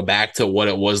going to go back to what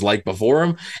it was like before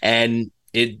him? And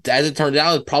as it turns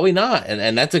out, it's probably not.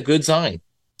 And that's a good sign.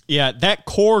 Yeah, that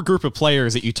core group of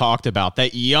players that you talked about,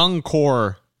 that young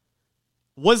core,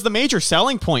 was the major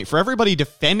selling point for everybody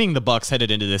defending the Bucs headed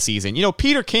into this season.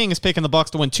 Peter King is picking the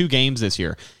Bucs to win 2 games this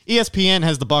year. ESPN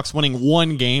has the Bucs winning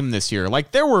 1 game this year.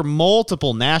 Like, there were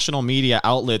multiple national media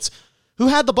outlets who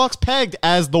had the Bucs pegged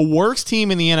as the worst team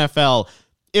in the NFL,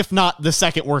 if not the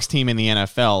second worst team in the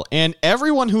NFL. And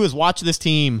everyone who has watched this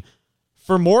team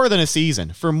for more than a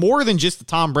season, for more than just the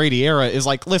Tom Brady era, is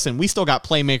like, listen, we still got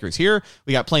playmakers here.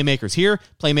 We got playmakers here,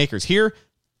 playmakers here.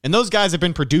 And those guys have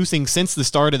been producing since the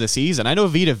start of the season. I know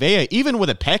Vita Vea, even with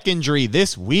a pec injury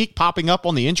this week popping up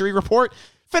on the injury report,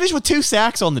 finished with 2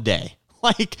 sacks on the day.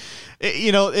 Like,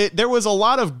 there was a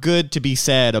lot of good to be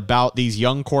said about these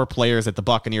young core players that the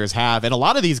Buccaneers have. And a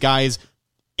lot of these guys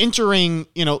entering,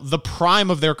 the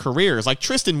prime of their careers, like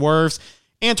Tristan Wirfs,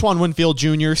 Antoine Winfield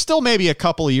Jr., still maybe a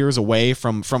couple of years away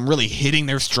from really hitting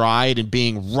their stride and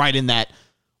being right in that,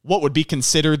 what would be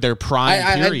considered their prime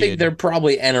period. I think they're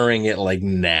probably entering it like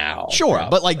now. Sure, probably.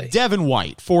 But like Devin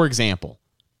White, for example,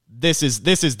 this is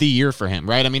the year for him,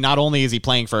 right? I mean, not only is he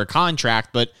playing for a contract,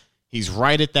 but he's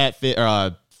right at that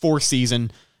 4th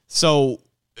season. So,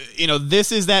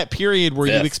 this is that period where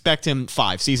you expect him,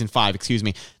 season 5, excuse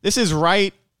me. This is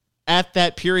right at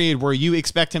that period where you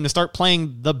expect him to start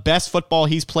playing the best football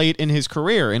he's played in his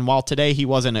career. And while today he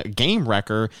wasn't a game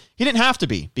wrecker, he didn't have to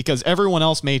be because everyone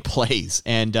else made plays.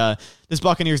 And this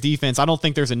Buccaneers defense, I don't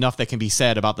think there's enough that can be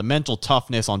said about the mental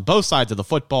toughness on both sides of the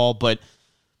football. But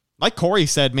like Corey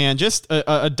said, man, just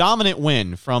a dominant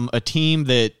win from a team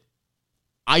that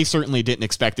I certainly didn't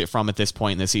expect it from at this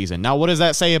point in the season. Now, what does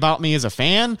that say about me as a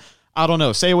fan? I don't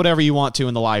know. Say whatever you want to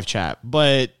in the live chat.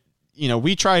 But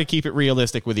we try to keep it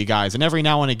realistic with you guys. And every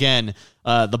now and again,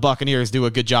 the Buccaneers do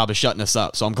a good job of shutting us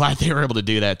up. So I'm glad they were able to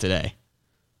do that today.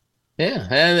 Yeah,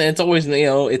 and it's always,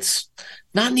 it's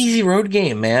not an easy road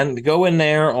game, man. To go in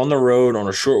there on the road on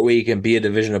a short week and be a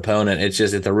division opponent, it's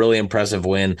a really impressive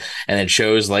win. And it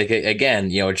shows,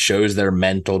 it shows their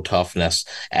mental toughness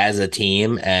as a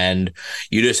team. And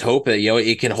you just hope that,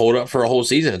 it can hold up for a whole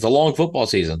season. It's a long football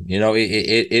season.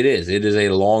 It is. It is a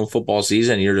long football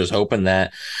season. You're just hoping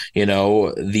that,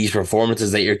 these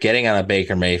performances that you're getting out of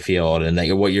Baker Mayfield and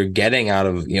that what you're getting out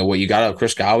of, what you got out of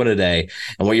Chris Godwin today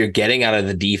and what you're getting out of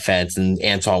the defense and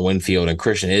Antoine Winfield and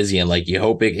Christian Izzy, and you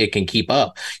hope it can keep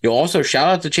up. You'll also shout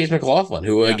out to Chase McLaughlin,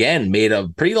 who again made a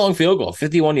pretty long field goal,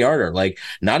 51-yarder,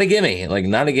 not a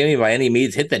gimme by any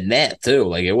means, hit the net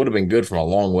too. It would have been good from a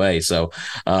long way. So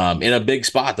in a big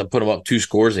spot to put him up 2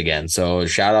 scores again. So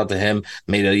shout out to him.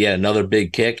 Made yet another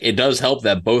big kick. It does help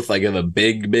that both of the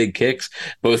big kicks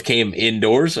both came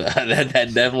indoors.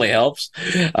 that definitely helps.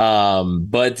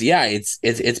 But yeah,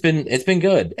 it's been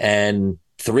good. And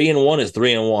 3-1 is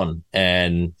 3-1,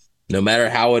 and no matter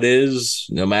how it is,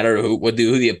 no matter who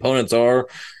the opponents are,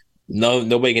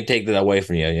 nobody can take that away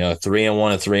from you.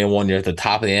 3-1 and 3-1, you're at the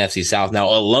top of the NFC South now,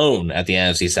 alone at the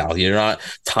NFC South. You're not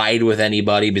tied with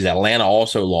anybody because Atlanta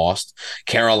also lost,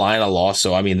 Carolina lost.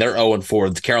 So I mean, they're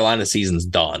 0-4. The Carolina season's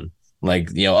done.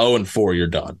 0-4, you're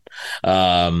done.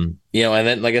 And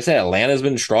then, like I said, Atlanta's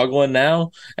been struggling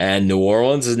now, and New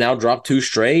Orleans has now dropped 2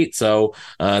 straight. So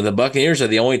the Buccaneers are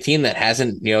the only team that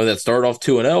hasn't, that started off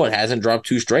 2-0 and hasn't dropped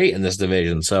 2 straight in this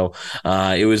division. So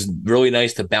it was really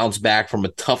nice to bounce back from a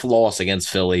tough loss against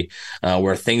Philly,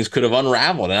 where things could have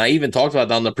unraveled. And I even talked about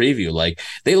that on the preview.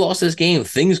 They lost this game,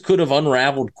 things could have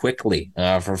unraveled quickly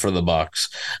for the Bucs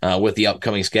with the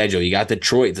upcoming schedule. You got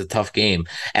Detroit, it's a tough game.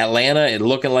 Atlanta, it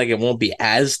looking like it won't be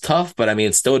as tough, but I mean,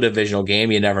 it's still a divisional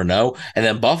game. You never know. And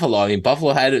then Buffalo,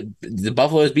 Buffalo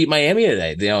has beat Miami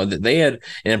today. They had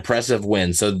an impressive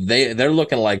win. So they're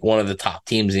looking like one of the top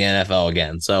teams in the NFL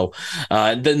again. So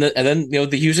then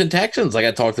the Houston Texans, like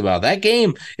I talked about, that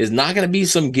game is not going to be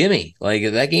some gimme.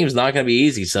 That game's not going to be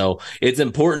easy. So it's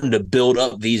important to build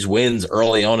up these wins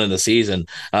early on in the season.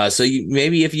 So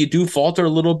maybe if you do falter a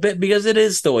little bit, because it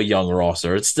is still a young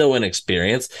roster, it's still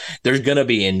inexperienced, there's going to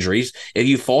be injuries. If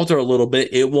you falter a little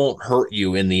bit, it won't hurt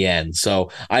you in the end.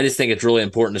 So I just think it's really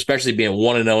important, especially being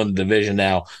 1-0 in the division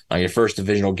now, your first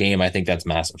divisional game. I think that's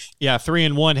massive. Yeah,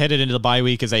 3-1 headed into the bye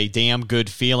week is a damn good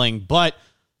feeling, but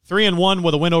 3-1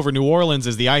 with a win over New Orleans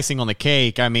is the icing on the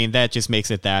cake. I mean, that just makes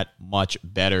it that much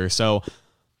better. So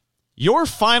Your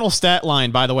final stat line,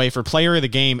 by the way, for player of the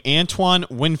game, Antoine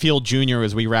Winfield Jr.,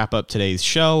 as we wrap up today's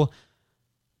show.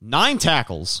 9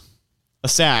 tackles, a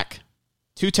sack,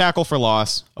 2 tackle for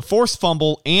loss, a forced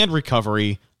fumble and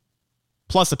recovery,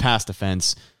 plus a pass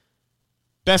defense.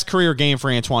 Best career game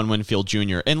for Antoine Winfield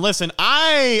Jr. And listen,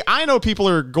 I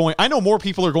know more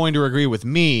people are going to agree with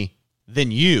me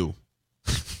than you.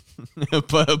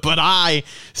 but I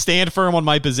stand firm on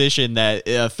my position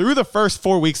that through the first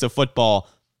 4 weeks of football,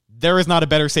 there is not a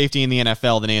better safety in the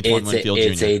NFL than Antoine Winfield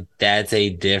Jr. That's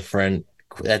a different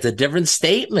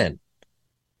statement.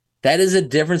 That is a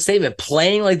different statement.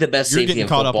 Playing like the best safety in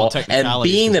football and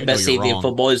being the best safety in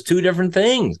football is 2 different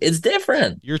things. It's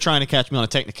different. You're trying to catch me on a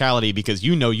technicality because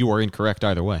you know you are incorrect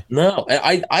either way. No,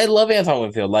 I love Antoine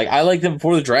Winfield. Like, I liked him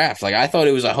before the draft. Like, I thought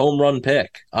it was a home run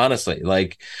pick, honestly.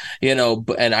 Like, and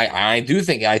I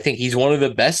think he's one of the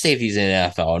best safeties in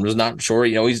the NFL, and was not sure,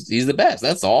 he's the best.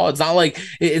 That's all. It's not like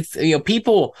it's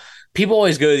people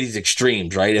always go to these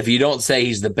extremes, right? If you don't say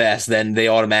he's the best, then they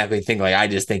automatically think, like, I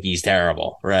just think he's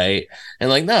terrible, right? And,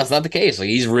 like, no, it's not the case. Like,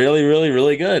 he's really, really,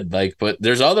 really good. Like, but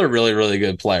there's other really, really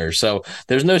good players. So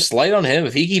there's no slight on him.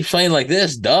 If he keeps playing like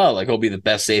this, like, he'll be the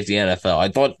best safety in the NFL. I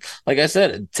thought, like I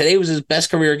said, today was his best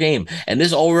career game. And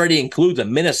this already includes a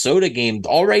Minnesota game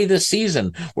already this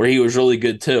season where he was really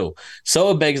good too.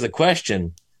 So it begs the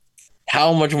question,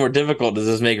 how much more difficult does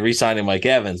this make re-signing Mike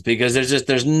Evans? Because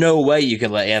there's no way you can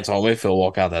let Antoine Winfield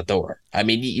walk out that door. I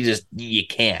mean, you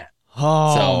can't.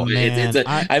 Oh, so man.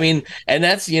 And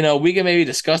that's, we can maybe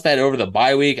discuss that over the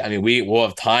bye week. I mean, we'll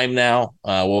have time now.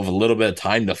 We'll have a little bit of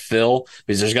time to fill,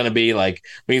 because there's going to be, like,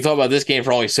 we can talk about this game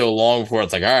for only so long before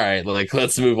it's like, all right, like,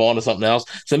 let's move on to something else.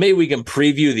 So maybe we can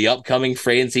preview the upcoming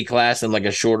free agency class in like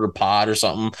a shorter pod or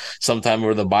something sometime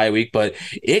over the bye week. But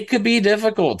it could be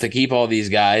difficult to keep all these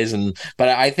guys. But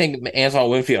I think Antoine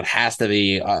Winfield has to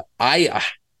be, all right.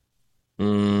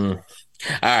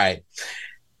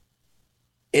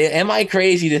 Am I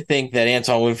crazy to think that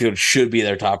Antoine Winfield should be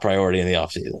their top priority in the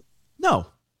offseason? No.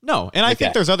 And I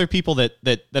think there's other people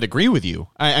that agree with you.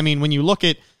 I mean, when you look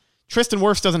at Tristan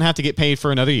Wirfs doesn't have to get paid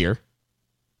for another year.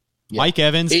 Yeah. Mike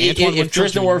Evans, Antoine Winfield. If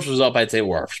Tristan Wirfs was up, I'd say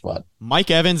Wirfs, but Mike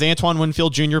Evans, Antoine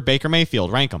Winfield Jr., Baker Mayfield,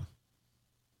 rank them.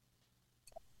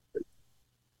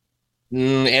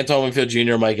 Antoine Winfield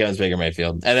Jr., Mike Evans, Baker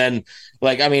Mayfield. And then,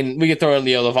 like, I mean, we could throw in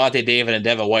Levante David and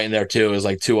Devin White in there too as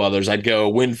like 2 others. I'd go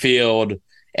Winfield,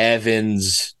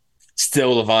 Evans,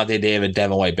 still Levante David,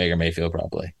 Devin White, Baker Mayfield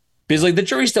probably. Because, like, the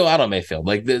jury's still out on Mayfield.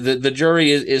 Like, the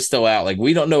jury is still out. Like,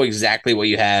 we don't know exactly what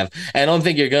you have. And I don't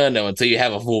think you're going to know until you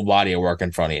have a full body of work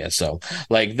in front of you. So,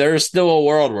 like, there's still a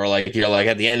world where, like, you're like,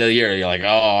 at the end of the year, you're like,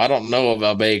 oh, I don't know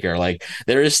about Baker. Like,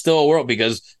 there is still a world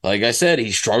because, like I said,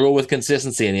 he struggled with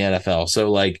consistency in the NFL. So,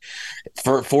 like,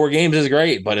 for 4 games is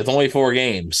great, but it's only 4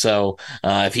 games. So,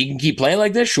 if he can keep playing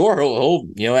like this, sure,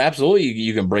 he'll absolutely,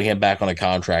 you can bring him back on a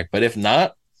contract. But if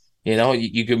not,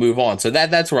 you can move on. So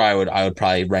that's where I would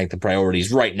probably rank the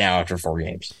priorities right now after 4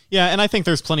 games. Yeah, and I think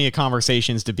there's plenty of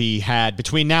conversations to be had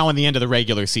between now and the end of the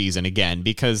regular season again,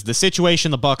 because the situation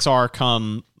the Bucs are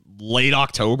come late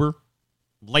October,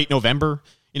 late November,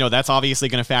 that's obviously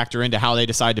going to factor into how they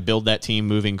decide to build that team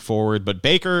moving forward. But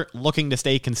Baker looking to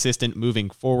stay consistent moving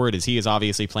forward, as he is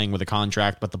obviously playing with a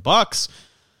contract. But the Bucs,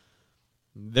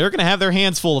 they're going to have their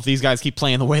hands full if these guys keep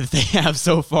playing the way that they have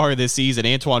so far this season,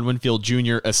 Antoine Winfield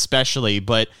Jr. especially.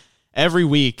 But every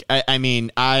week,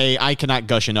 I cannot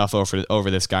gush enough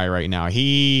over this guy right now.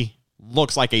 He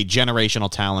looks like a generational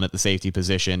talent at the safety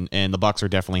position, and the Bucs are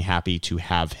definitely happy to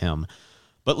have him.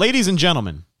 But ladies and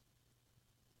gentlemen,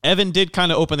 Evan did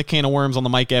kind of open the can of worms on the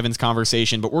Mike Evans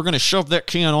conversation, but we're going to shove that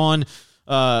can on.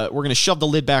 We're going to shove the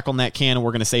lid back on that can, and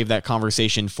we're going to save that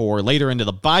conversation for later into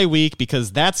the bye week,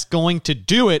 because that's going to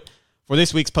do it for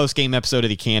this week's post-game episode of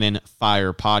the Cannon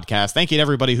Fire Podcast. Thank you to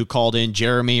everybody who called in.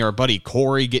 Jeremy, our buddy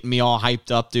Corey, getting me all hyped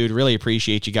up, dude. Really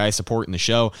appreciate you guys supporting the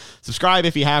show. Subscribe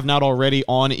if you have not already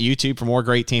on YouTube for more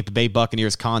great Tampa Bay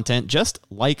Buccaneers content, just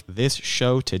like this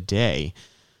show today.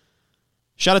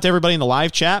 Shout out to everybody in the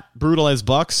live chat. Brutal as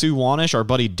Buck, Sue Wanish, our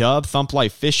buddy Dub, Thump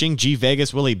Life Fishing, G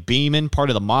Vegas, Willie Beeman,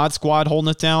 part of the mod squad holding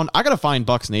it down. I got to find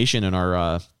Bucks Nation in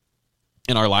our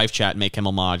live chat and make him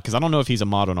a mod, because I don't know if he's a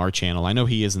mod on our channel. I know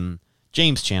he is in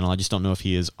James' channel. I just don't know if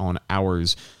he is on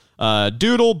ours.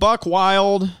 Doodle, Buck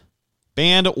Wild,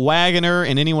 Bandwagoner,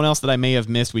 and anyone else that I may have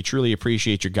missed. We truly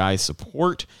appreciate your guys'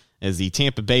 support as the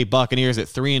Tampa Bay Buccaneers at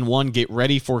 3-1 get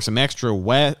ready for some extra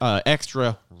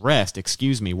rest.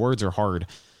 Excuse me, words are hard.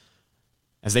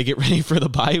 As they get ready for the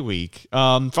bye week.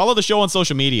 Follow the show on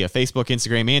social media, Facebook,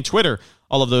 Instagram, and Twitter.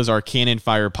 All of those are Cannon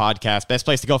Fire Podcast. Best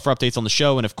place to go for updates on the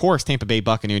show, and of course, Tampa Bay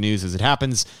Buccaneer news as it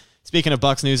happens. Speaking of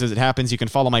Bucs news as it happens, you can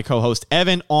follow my co-host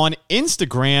Evan on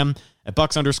Instagram at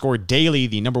Bucs_daily,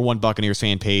 the #1 Buccaneers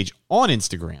fan page on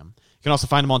Instagram. You can also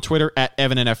find him on Twitter at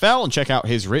EvanNFL and check out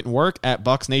his written work at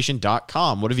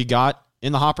BucsNation.com. What have you got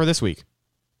in the hopper this week?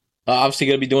 Obviously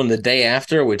going to be doing the day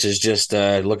after, which is just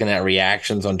looking at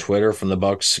reactions on Twitter from the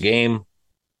Bucs game.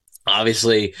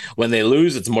 Obviously, when they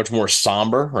lose, it's much more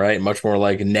somber, right? Much more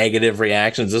like negative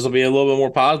reactions. This will be a little bit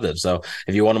more positive. So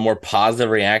if you want a more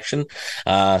positive reaction,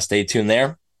 stay tuned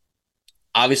there.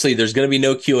 Obviously, there's going to be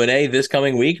no Q&A this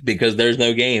coming week because there's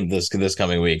no game this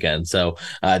coming weekend. So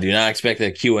do not expect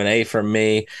a Q&A from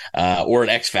me or an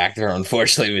X Factor,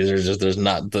 unfortunately, because there's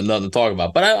nothing to talk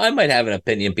about. But I might have an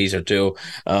opinion piece or two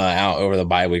out over the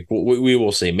bye week. We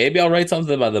will see. Maybe I'll write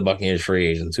something about the Buccaneers free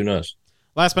agents. Who knows?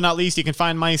 Last but not least, you can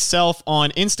find myself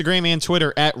on Instagram and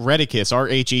Twitter at Redicus,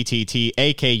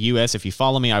 RHETTAKUS. If you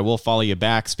follow me, I will follow you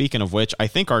back. Speaking of which, I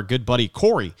think our good buddy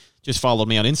Corey just followed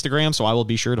me on Instagram, so I will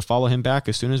be sure to follow him back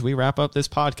as soon as we wrap up this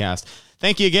podcast.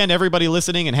 Thank you again to everybody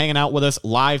listening and hanging out with us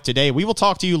live today. We will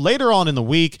talk to you later on in the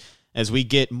week as we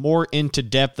get more into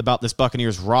depth about this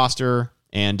Buccaneers roster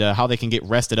and how they can get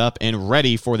rested up and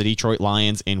ready for the Detroit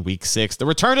Lions in Week 6. The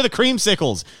return of the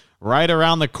Creamsicles right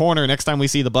around the corner. Next time we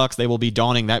see the Bucs, they will be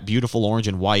donning that beautiful orange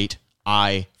and white.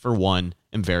 I, for one,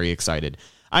 am very excited.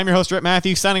 I'm your host, Rhett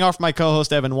Matthews, signing off for my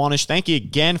co-host, Evan Wanish. Thank you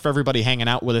again for everybody hanging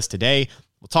out with us today.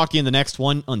 We'll talk to you in the next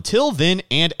one. Until then,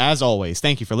 and as always,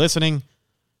 thank you for listening,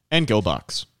 and go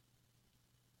Bucs.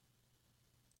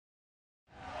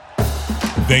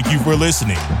 Thank you for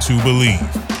listening to Believe.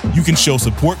 You can show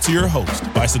support to your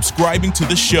host by subscribing to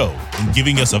the show and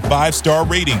giving us a 5-star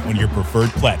rating on your preferred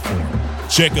platform.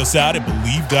 Check us out at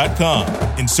Believe.com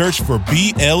and search for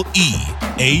BLEAV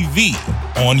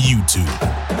on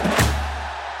YouTube.